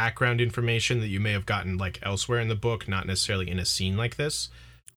lot of background information that you may have gotten like elsewhere in the book, not necessarily in a scene like this.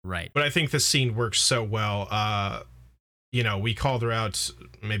 Right. But I think this scene works so well. You know, we called her out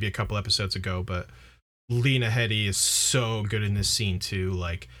maybe a couple episodes ago, but Lena Headey is so good in this scene too.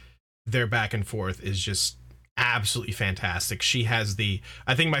 Like, their back and forth is just absolutely fantastic. She has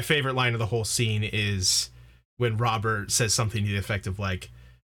I think my favorite line of the whole scene is when Robert says something to the effect of like,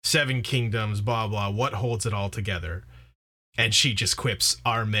 "7 kingdoms, blah, blah, what holds it all together?" And she just quips,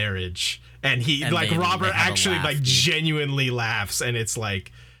 "Our marriage." And Robert actually like genuinely laughs, and it's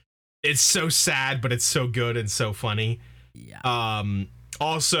like, it's so sad, but it's so good and so funny. Yeah.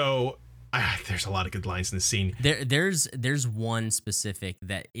 Also, there's a lot of good lines in this scene. There's one specific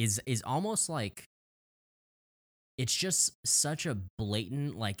that is almost like, it's just such a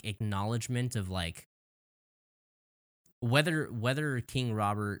blatant like acknowledgement of like whether King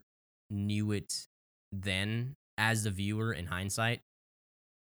Robert knew it then as the viewer in hindsight,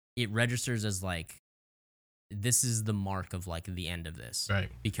 it registers as like, this is the mark of like the end of this. Right.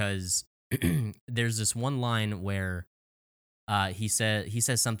 Because there's this one line where he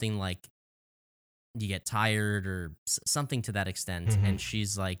says something like, "You get tired," or something to that extent, mm-hmm. and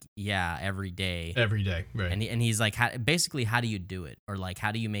she's like, "Yeah, every day." Every day, right. And he's like, basically, how do you do it? Or like,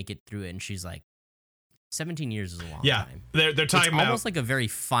 how do you make it through it? And she's like, 17 years is a long time. They're talking about almost like a very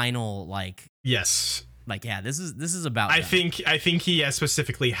final, like, yes. Like, yeah, this is about I think he asked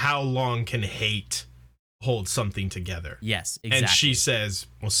specifically, how long can hate hold something together? Yes, exactly. And she says,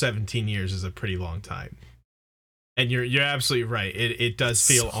 well, 17 years is a pretty long time. And you're absolutely right. It does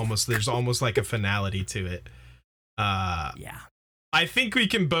feel there's almost like a finality to it. Yeah. I think we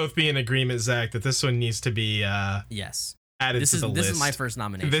can both be in agreement, Zach, that this one needs to be yes. added to the list. This is my first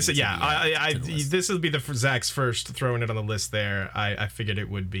nomination. This will be Zach's first throwing it on the list there. I figured it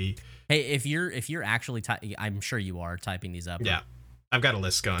would be. Hey, if you're actually I'm sure you are typing these up. Yeah. I've got a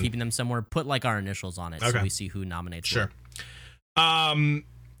list going. Keeping them somewhere, put like our initials on it so we see who nominates. Sure.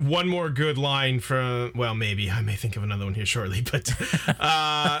 One more good line from, well, maybe I may think of another one here shortly, but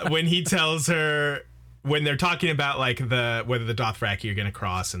when he tells her, when they're talking about like whether the Dothraki are going to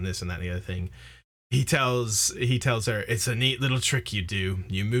cross and this and that and the other thing, he tells her, "It's a neat little trick you do.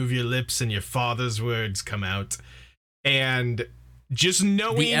 You move your lips and your father's words come out." And just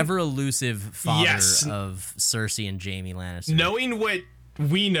knowing the ever elusive father of Cersei and Jaime Lannister, knowing what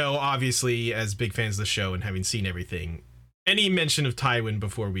we know, obviously, as big fans of the show and having seen everything, any mention of Tywin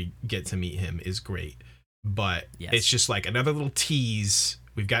before we get to meet him is great. But it's just like another little tease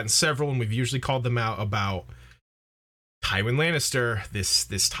we've gotten several, and we've usually called them out about Tywin Lannister, this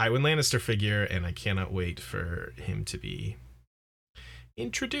Tywin Lannister figure, and I cannot wait for him to be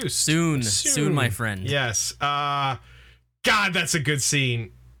introduced soon, my friend. Yes. God, that's a good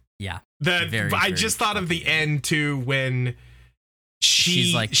scene. Yeah. I just thought of the end too, when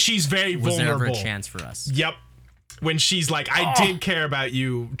she's very vulnerable. Was there ever a chance for us? Yep. When she's like, I did care about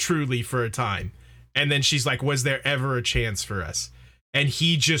you truly for a time. And then she's like, was there ever a chance for us? And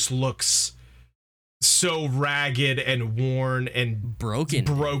he just looks so ragged and worn and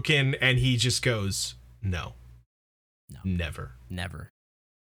broken. And he just goes, no, never.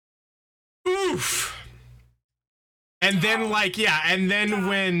 Oof. And then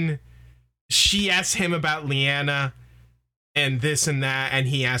when she asks him about Lyanna and this and that, and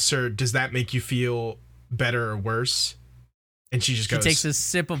he asks her, does that make you feel better or worse? And she just goes, takes a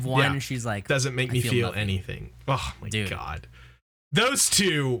sip of wine and she's like, doesn't make me feel anything. Oh my God. Those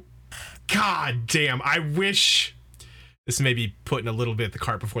two, God damn. I wish, this may be putting a little bit of the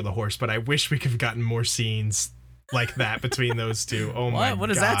cart before the horse, but I wish we could have gotten more scenes like that between those two. Oh my God.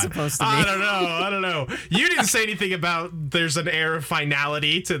 What is that supposed to mean? I don't know. You didn't say anything about there's an air of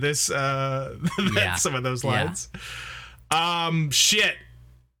finality to this some of those lines. Shit.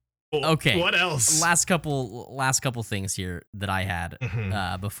 Okay. What else? Last couple things here that I had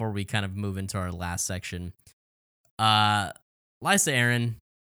before we kind of move into our last section. Lysa Arryn.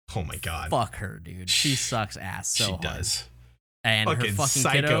 Oh my God. Fuck her, dude. She sucks ass so hard. She does. And fucking her fucking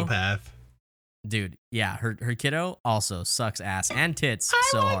psychopath. Kiddo, dude, yeah, her kiddo also sucks ass and tits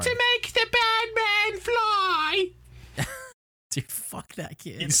so hard. I want to make the bad man fly. Dude, fuck that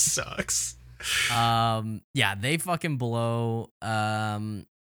kid. He sucks. Yeah, they fucking blow.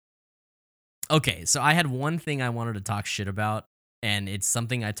 Okay, so I had one thing I wanted to talk shit about, and it's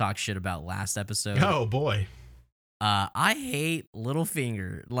something I talked shit about last episode. Oh boy. I hate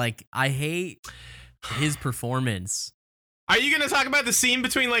Littlefinger. Like, I hate his performance. Are you gonna talk about the scene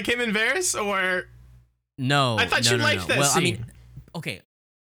between like him and Varys, or no? I thought you liked that scene. I mean, okay,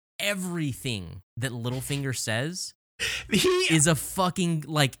 everything that Littlefinger says is a fucking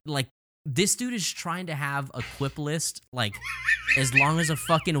like this dude is trying to have a quip list like as long as a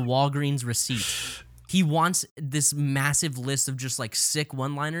fucking Walgreens receipt. He wants this massive list of just like sick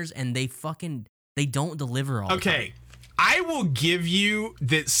one-liners, and they don't deliver all the time. I will give you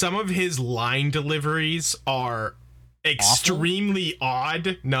that some of his line deliveries are extremely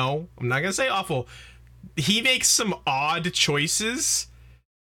odd. No, I'm not gonna say awful. He makes some odd choices,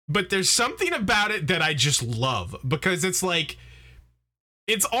 but there's something about it that I just love, because it's like,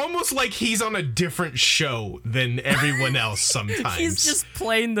 it's almost like he's on a different show than everyone else sometimes. He's just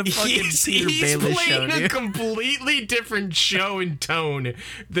playing the fucking Peter Baelish show, He's playing a completely different show and tone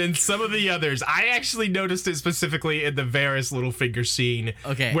than some of the others. I actually noticed it specifically in the Varys Littlefinger scene,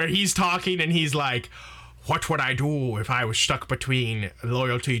 where he's talking and he's like, what would I do if I was stuck between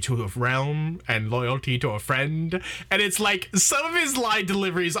loyalty to a realm and loyalty to a friend? And it's like, some of his line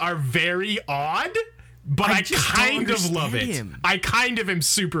deliveries are very odd, but I kind of love it. I kind of am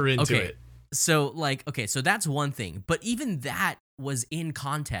super into it. So so that's one thing. But even that was in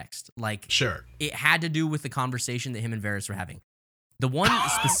context. Like, sure, it had to do with the conversation that him and Varys were having. The one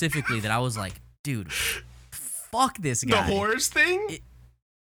specifically that I was like, dude, fuck this guy. The whores thing?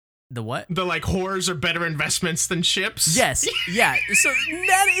 The what? The like, whores are better investments than ships? Yes. Yeah. So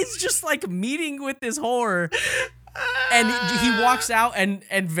Ned is just like meeting with this whore. And he walks out, and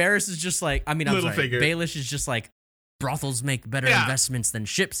Varys is just like, I mean, I'm sorry, Baelish is just like, brothels make better investments than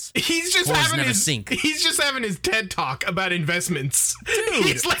ships. He's just He's just having his TED talk about investments. Dude,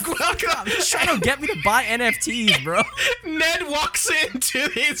 he's like, welcome. He's trying to get me to buy NFTs, bro. Ned walks into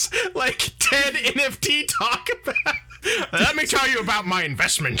his like TED NFT talk about, let me tell you about my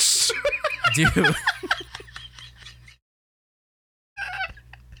investments. Dude.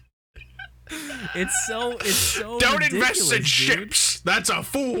 It's so don't invest in dude. ships. That's a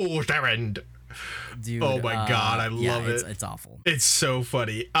fool's errand. Dude, oh my God, I love it. It's awful. It's so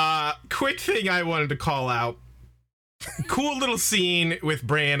funny. Quick thing I wanted to call out. Cool little scene with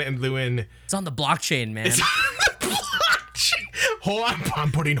Bran and Luwin. It's on the blockchain, man. It's on the blockchain.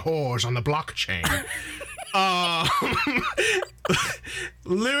 I'm putting whores on the blockchain.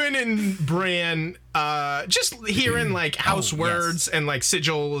 Luwin and Bran, just hearing like house words and like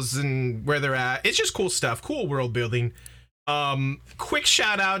sigils and where they're at. It's just cool stuff. Cool world building. Quick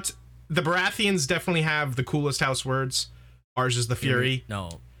shout out. The Baratheons definitely have the coolest house words. Ours is the Fury.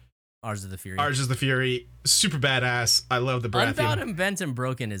 No. Ours of the Fury. Ours is the Fury. Super badass. I love the Baratheon. Unbowed and Bent and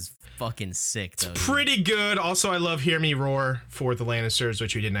Broken is fucking sick, though. Pretty good. Also, I love Hear Me Roar for the Lannisters,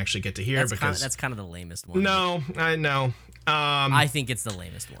 which we didn't actually get to hear that's kind of the lamest one. No, I know. I think it's the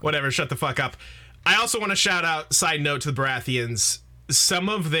lamest one. Whatever, shut the fuck up. I also want to shout out, side note to the Baratheons, some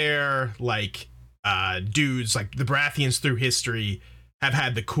of their, like, dudes, like, the Baratheons through history have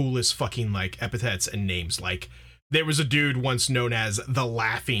had the coolest fucking, like, epithets and names. Like, there was a dude once known as the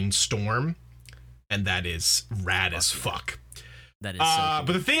Laughing Storm, and that is rad as fuck. That is so cool.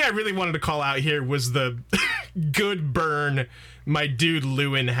 But the thing I really wanted to call out here was the good burn my dude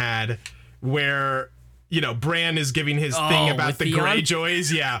Lewin had, where, you know, Bran is giving his thing about the Theon?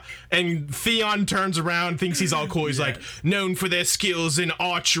 Greyjoys, yeah, and Theon turns around, thinks he's all cool. He's like, known for their skills in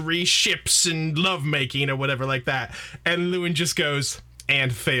archery, ships, and lovemaking, or whatever like that. And Lewin just goes,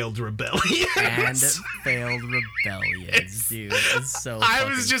 and failed rebellion. And failed rebellions, dude. It's so I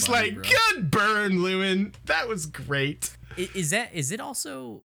was just funny, like, bro. good burn, Lewin. That was great. Is it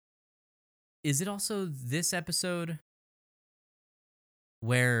also this episode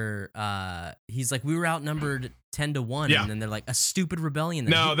where he's like, we were outnumbered 10-1, Yeah. and then they're like, a stupid rebellion?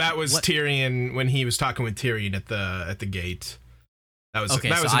 No, that was what? Tyrion when he was talking with Tyrion at the gate. That was Okay,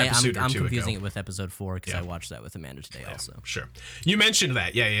 that was so an episode I'm or two confusing ago. it with episode 4 because Yeah. I watched that with Amanda today also. Sure, you mentioned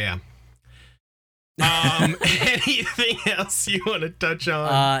that. Yeah. Anything else you want to touch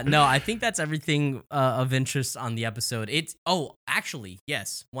on? No, I think that's everything of interest on the episode. Actually,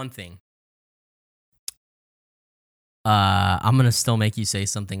 yes, one thing. I'm gonna still make you say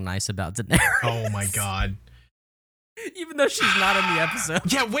something nice about Daenerys. Oh my god. Even though she's not in the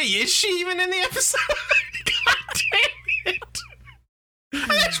episode. Yeah, wait, is she even in the episode? God damn it. What am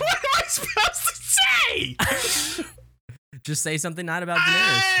I supposed to say? Just say something nice about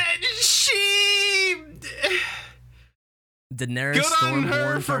Daenerys. Daenerys Good on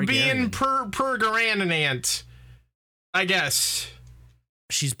her Stormborn for being Targaryen. pergranant, I guess.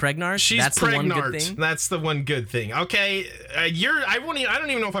 She's pregnant. She's That's the one good pregnant. thing. That's the one good thing. Okay, I don't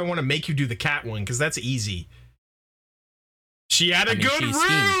even know if I want to make you do the cat one because that's easy. She had a good she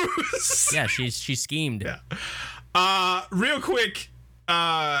ruse. Yeah, she schemed. Yeah. Real quick,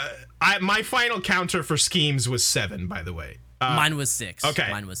 my final counter for schemes was 7. By the way, Mine was 6. Okay,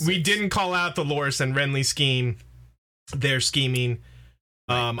 Mine was 6. we didn't call out the Loras and Renly scheme. They're scheming.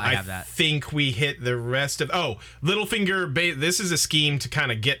 Right, I have I that. think we hit the rest of. Littlefinger. This is a scheme to kind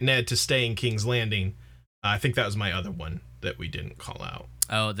of get Ned to stay in King's Landing. I think that was my other one that we didn't call out.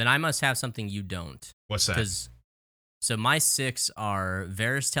 Oh, then I must have something you don't. What's that? So my 6 are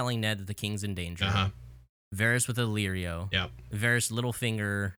Varys telling Ned that the king's in danger. Uh-huh. Varys with Illyrio. Yep. Varys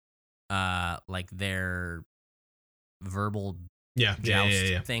Littlefinger, like their verbal joust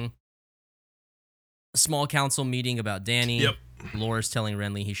Yeah. thing. A small council meeting about Dany. Yep. Loras telling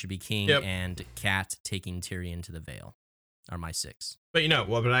Renly he should be king, Yep. and Cat taking Tyrion to the Vale are my 6. But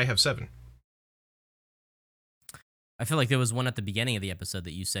but I have 7. I feel like there was one at the beginning of the episode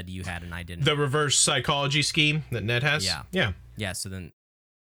that you said you had and I didn't. The reverse psychology scheme that Ned has? Yeah. Yeah. Yeah, so then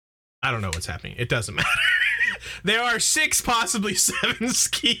I don't know what's happening. It doesn't matter. There are 6, possibly 7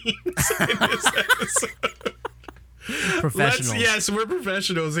 schemes in this episode. professionals. Yes, we're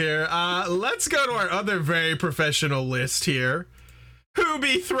professionals here. Let's go to our other very professional list here. Who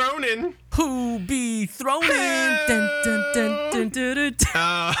be thrown in? Who be thrown in? Dun, dun, dun, dun, dun, dun,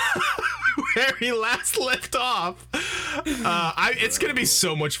 dun. Where he last left off. It's gonna be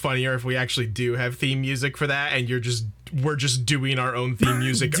so much funnier if we actually do have theme music for that, and we're just doing our own theme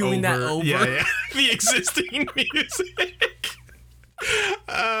music Doing that over? Yeah, the existing music.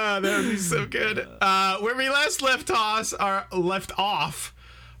 That would be so good. Where we last left off,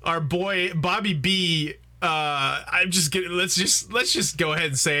 our boy Bobby B. Let's just go ahead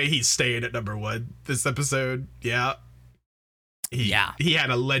and say he's staying at number 1 this episode. Yeah. He had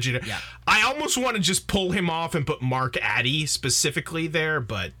a legend. Yeah. I almost want to just pull him off and put Mark Addy specifically there,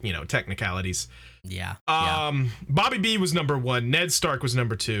 but technicalities. Yeah. Bobby B was number 1. Ned Stark was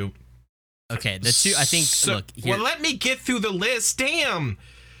number 2. Okay, the 2, I think, look, here. Well, let me get through the list. Damn.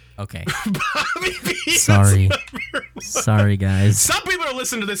 Okay. Bobby B was Sorry. number 1. Sorry, guys. Some people are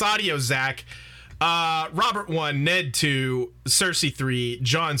listening to this audio, Zach. Robert 1, Ned 2, Cersei 3,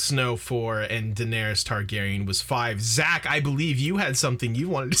 Jon Snow 4, and Daenerys Targaryen was 5. Zach, I believe you had something you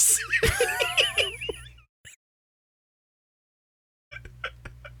wanted to say.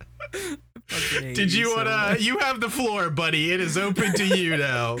 Did you wanna? You have the floor, buddy. It is open to you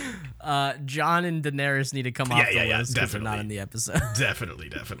now. Jon and Daenerys need to come off the list because they're not in the episode.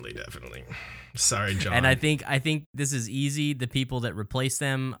 Definitely. Sorry, Jon. And I think this is easy. The people that replace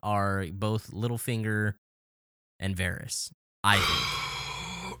them are both Littlefinger and Varys. I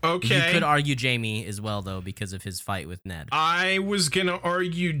think. Okay. You could argue Jaime as well, though, because of his fight with Ned. I was gonna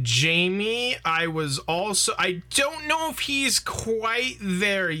argue Jaime. I don't know if he's quite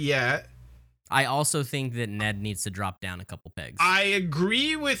there yet. I also think that Ned needs to drop down a couple pegs. I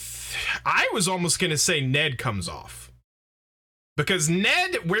agree with... I was almost gonna say Ned comes off. Because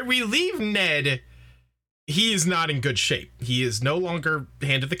Ned, where we leave Ned, he is not in good shape. He is no longer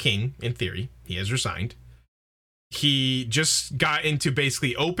Hand of the King, in theory. He has resigned. He just got into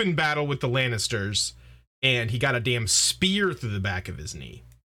basically open battle with the Lannisters, and he got a damn spear through the back of his knee.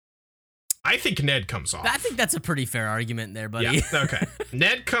 I think Ned comes off. I think that's a pretty fair argument there, buddy. Yeah, okay.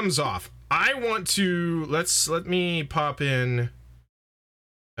 Ned comes off. I want to... Let me pop in...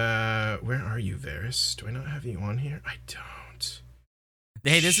 where are you, Varys? Do I not have you on here? I don't.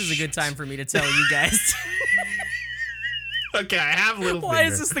 Hey, this is a good time for me to tell you guys. Okay, I have Littlefinger. Why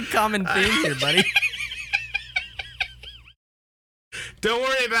is this the common theme here, buddy? Don't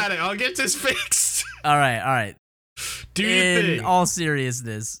worry about it. I'll get this fixed. All right. Do your In thing. all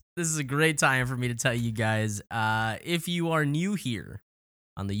seriousness, this is a great time for me to tell you guys, if you are new here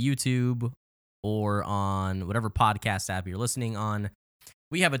on the YouTube or on whatever podcast app you're listening on,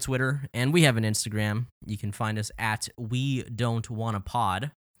 we have a Twitter and we have an Instagram. You can find us at We Don't Wanna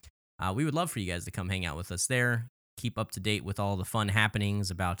Pod. We would love for you guys to come hang out with us there. Keep up to date with all the fun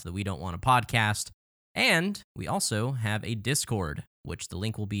happenings about the We Don't Wanna podcast. And we also have a Discord, which the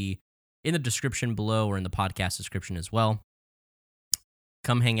link will be in the description below or in the podcast description as well.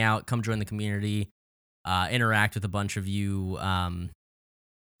 Come hang out, come join the community, interact with a bunch of you. I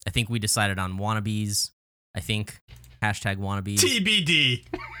think we decided on wannabes. Hashtag wannabes. TBD.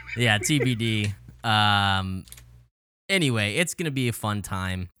 Yeah, TBD. Anyway, it's going to be a fun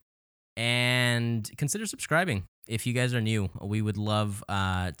time. And consider subscribing if you guys are new. We would love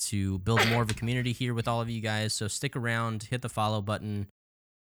to build more of a community here with all of you guys. So stick around, hit the follow button.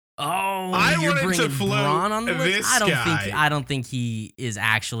 Oh, you're wanted bringing to float Bronn on the list? this I don't think he is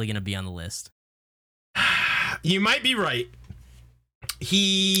actually going to be on the list. You might be right.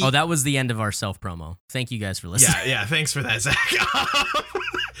 Oh, that was the end of our self-promo. Thank you guys for listening. Yeah, thanks for that, Zach.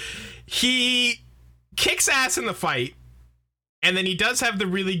 He kicks ass in the fight, and then he does have the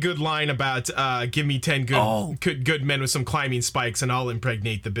really good line about give me 10 good men with some climbing spikes and I'll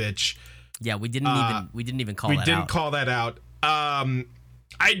impregnate the bitch. Yeah, we didn't even call that out. We didn't call that out.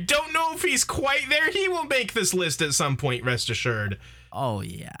 I don't know if he's quite there. He will make this list at some point, rest assured. Oh,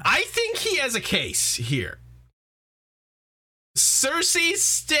 yeah. I think he has a case here. Cersei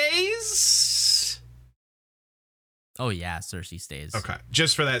stays? Oh, yeah, Cersei stays. Okay,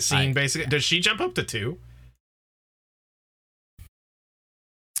 just for that scene, basically. Yeah. Does she jump up to 2?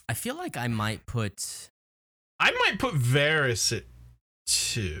 I feel like I might put Varys at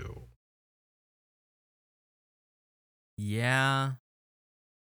 2. Yeah.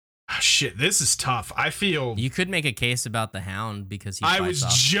 Oh, shit, this is tough. I feel... You could make a case about the Hound because he I was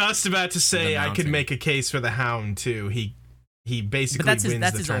just about to say I could make a case for the Hound, too. He basically wins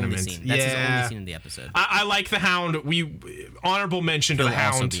the tournament. Only scene. That's his only scene in the episode. I like the Hound. Honorable mention to the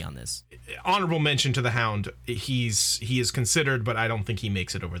Hound. He'll also be on this. Honorable mention to the Hound. He is considered, but I don't think he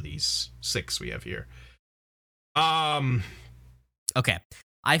makes it over these 6 we have here. Okay.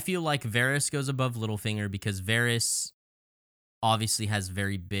 I feel like Varys goes above Littlefinger because Varys obviously has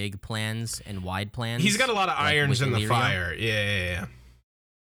very big plans and wide plans. He's got a lot of irons in the fire. Yeah.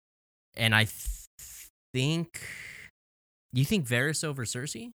 And I think... You think Varys over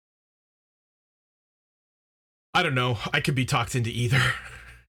Cersei? I don't know. I could be talked into either.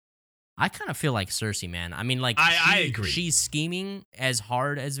 I kind of feel like Cersei, man. I mean, like, I agree. She's scheming as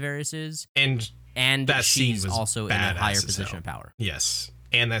hard as Varys is. And that she's scene was also in a higher position of power. Yes.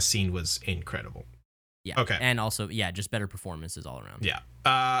 And that scene was incredible. Yeah. Okay. And also, yeah, just better performances all around. Yeah.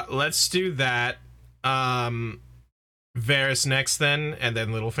 Let's do that. Varys next then, and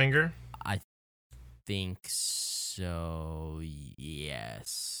then Littlefinger? I think so,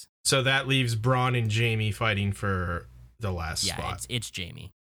 yes. So that leaves Bronn and Jaime fighting for the last spot. Yeah, it's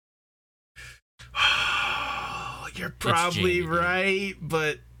Jaime. You're probably right,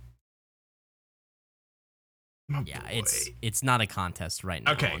 but... Yeah, it's not a contest right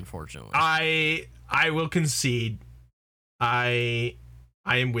now, unfortunately. I will concede. I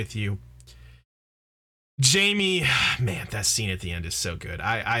am with you. Jaime, man, that scene at the end is so good.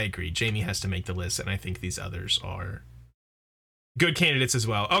 I agree. Jaime has to make the list, and I think these others are good candidates as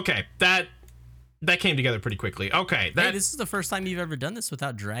well. Okay, that came together pretty quickly. Okay, this is the first time you've ever done this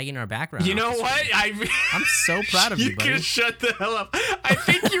without dragging our background. You know what? I'm so proud of you, buddy. You can shut the hell up. I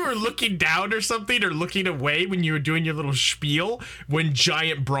think you were looking down or something, or looking away when you were doing your little spiel when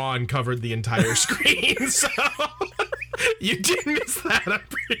giant Bronn covered the entire screen. So You did miss that, I'm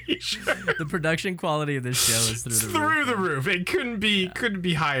pretty sure. The production quality of this show is Through the roof. It couldn't be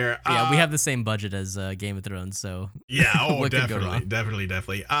higher. Yeah, we have the same budget as Game of Thrones, so yeah. Oh, what could go wrong? definitely.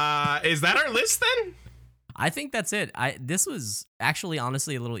 Is that our list then? I think that's it. This was actually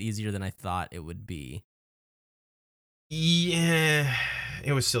honestly a little easier than I thought it would be. Yeah,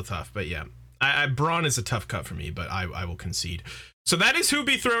 it was still tough, but yeah. Braun is a tough cut for me, but I will concede. So that is who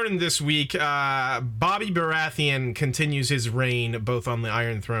be thrown in this week. Bobby Baratheon continues his reign both on the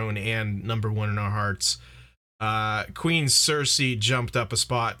Iron Throne and number 1 in our hearts. Queen Cersei jumped up a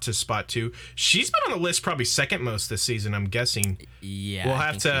spot to spot 2. She's been on the list probably second most this season, I'm guessing. Yeah, we'll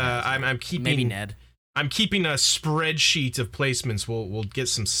have to. I'm keeping maybe Ned. I'm keeping a spreadsheet of placements. We'll get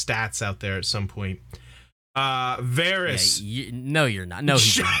some stats out there at some point. Varys. Yeah, no, you're not. No,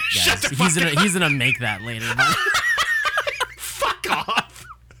 he's not, Shut guys. the He's gonna make that later. Fuck off.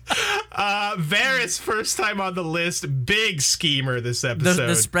 Varys, first time on the list, big schemer this episode.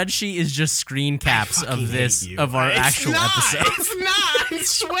 The spreadsheet is just screen caps fucking of this hate you. of our It's actual not, episode. It's not. I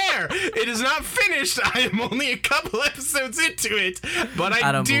swear, it is not finished. I am only a couple episodes into it, but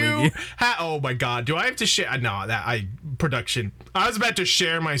I don't do. believe you. Oh my god, do I have to share? No, production. I was about to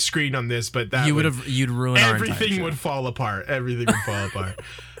share my screen on this, but that You'd ruin our entire everything show. would fall apart. Everything would fall apart.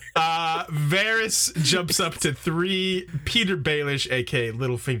 Varys jumps up to 3, Peter Baelish, aka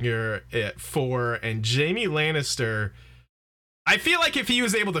Littlefinger, at 4, and Jaime Lannister. I feel like if he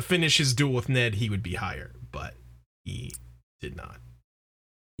was able to finish his duel with Ned, he would be higher, but he did not.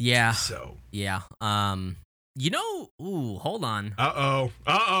 Yeah. So. Yeah. Hold on.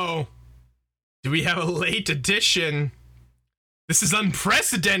 Uh-oh. Do we have a late addition? This is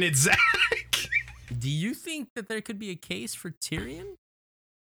unprecedented, Zach. Do you think that there could be a case for Tyrion?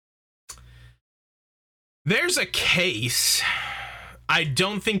 There's a case. I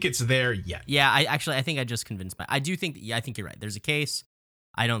don't think it's there yet. Yeah, I think I just convinced I think you're right. There's a case.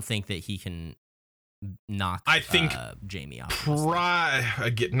 I don't think that he can knock Jaime off.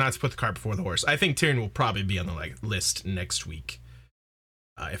 Not to put the cart before the horse. I think Tyrion will probably be on the list next week.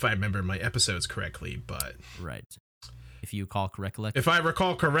 If I remember my episodes correctly, but right. If you recall correctly. If I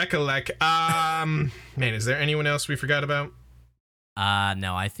recall correctly, man, is there anyone else we forgot about?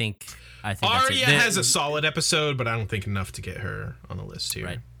 No, I think Arya has a solid episode, but I don't think enough to get her on the list here.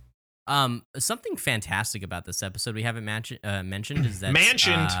 Right. Something fantastic about this episode we haven't mentioned is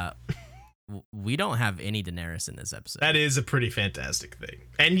that we don't have any Daenerys in this episode. That is a pretty fantastic thing,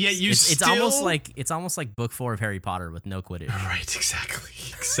 and yet it's almost like book 4 of Harry Potter with no Quidditch. Right,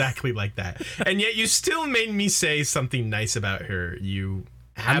 exactly like that. And yet you still made me say something nice about her. You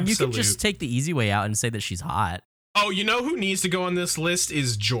could just take the easy way out and say that she's hot. Oh, you know who needs to go on this list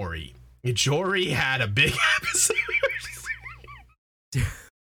is Jory. Jory had a big episode.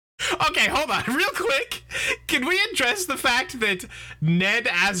 Okay, hold on, real quick. Can we address the fact that Ned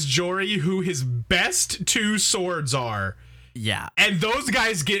asked Jory who his best 2 swords are? Yeah. And those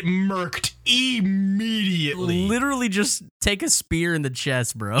guys get murked immediately. Literally just take a spear in the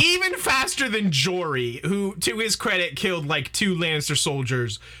chest, bro. Even faster than Jory, who, to his credit, killed 2 Lannister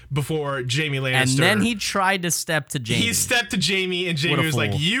soldiers before Jaime Lannister. And then he tried to step to Jaime. He stepped to Jaime, and Jaime was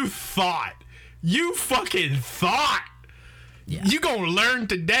like, you fucking thought. Yeah. You gonna learn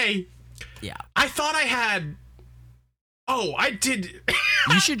today. Yeah. I thought I had... Oh, I did...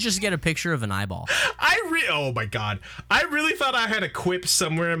 You should just get a picture of an eyeball. Oh my god. I really thought I had a quip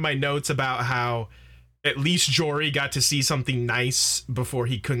somewhere in my notes about how at least Jory got to see something nice before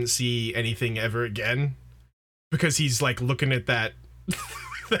he couldn't see anything ever again. Because he's looking at that...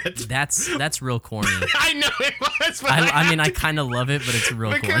 That's real corny. I know it was, but I kind of love it, but it's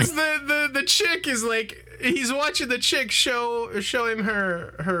real corny. Because the chick is he's watching the chick show him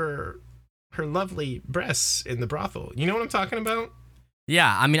her lovely breasts in the brothel. You know what I'm talking about?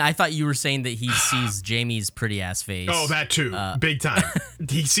 Yeah, I thought you were saying that he sees Jaime's pretty ass face. Oh, that too. Big time.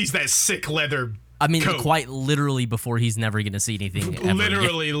 He sees that sick leather coat. Quite literally before he's never going to see anything ever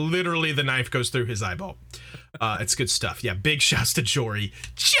Literally the knife goes through his eyeball. It's good stuff. Yeah, big shouts to Jory.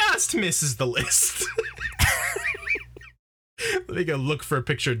 Just misses the list. Let me go look for a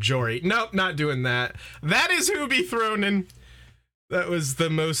picture of Jory. Nope, not doing that. That is who be thrown in. That was the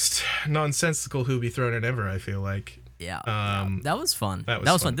most nonsensical who be thrown in ever, I feel like. Yeah, that was fun. That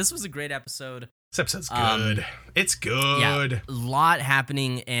was fun. This was a great episode. This episode's good. It's good. Yeah, a lot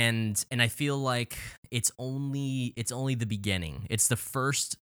happening, and I feel like it's only the beginning. It's the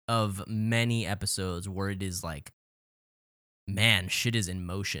first of many episodes where it is man, shit is in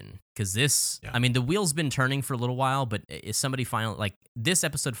motion. Because this, the wheel's been turning for a little while, but is somebody finally this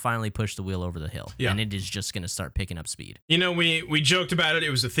episode finally pushed the wheel over the hill, and it is just gonna start picking up speed. We joked about it.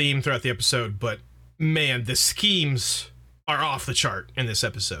 It was a theme throughout the episode, but man, the schemes are off the chart in this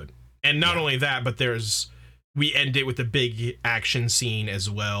episode. And not only that, but we end it with a big action scene as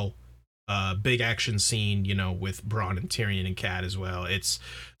well. Big action scene, with Bronn and Tyrion and Cat as well. It's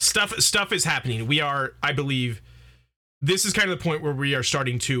stuff is happening. We are, I believe, this is kind of the point where we are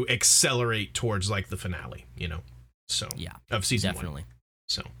starting to accelerate towards like the finale, So of season definitely. 1.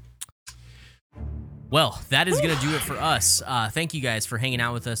 So. Well, that is going to do it for us. Thank you guys for hanging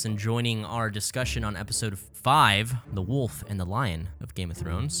out with us and joining our discussion on episode 5, The Wolf and the Lion of Game of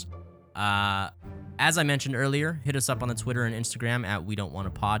Thrones. As I mentioned earlier, hit us up on the Twitter and Instagram at We Don't Want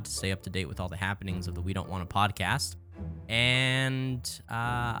a Pod to stay up to date with all the happenings of the We Don't Want a podcast. And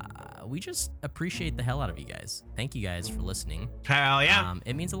we just appreciate the hell out of you guys. Thank you guys for listening. Hell yeah.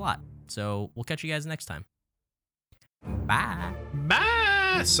 It means a lot. So we'll catch you guys next time. Bye.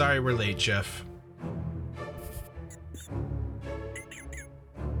 Bye. Sorry we're late, Jeff.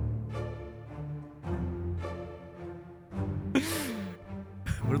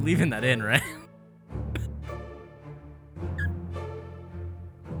 We're leaving that in, right?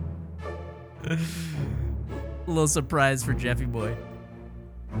 A little surprise for Jeffy boy.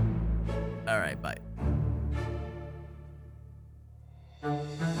 All right, bye.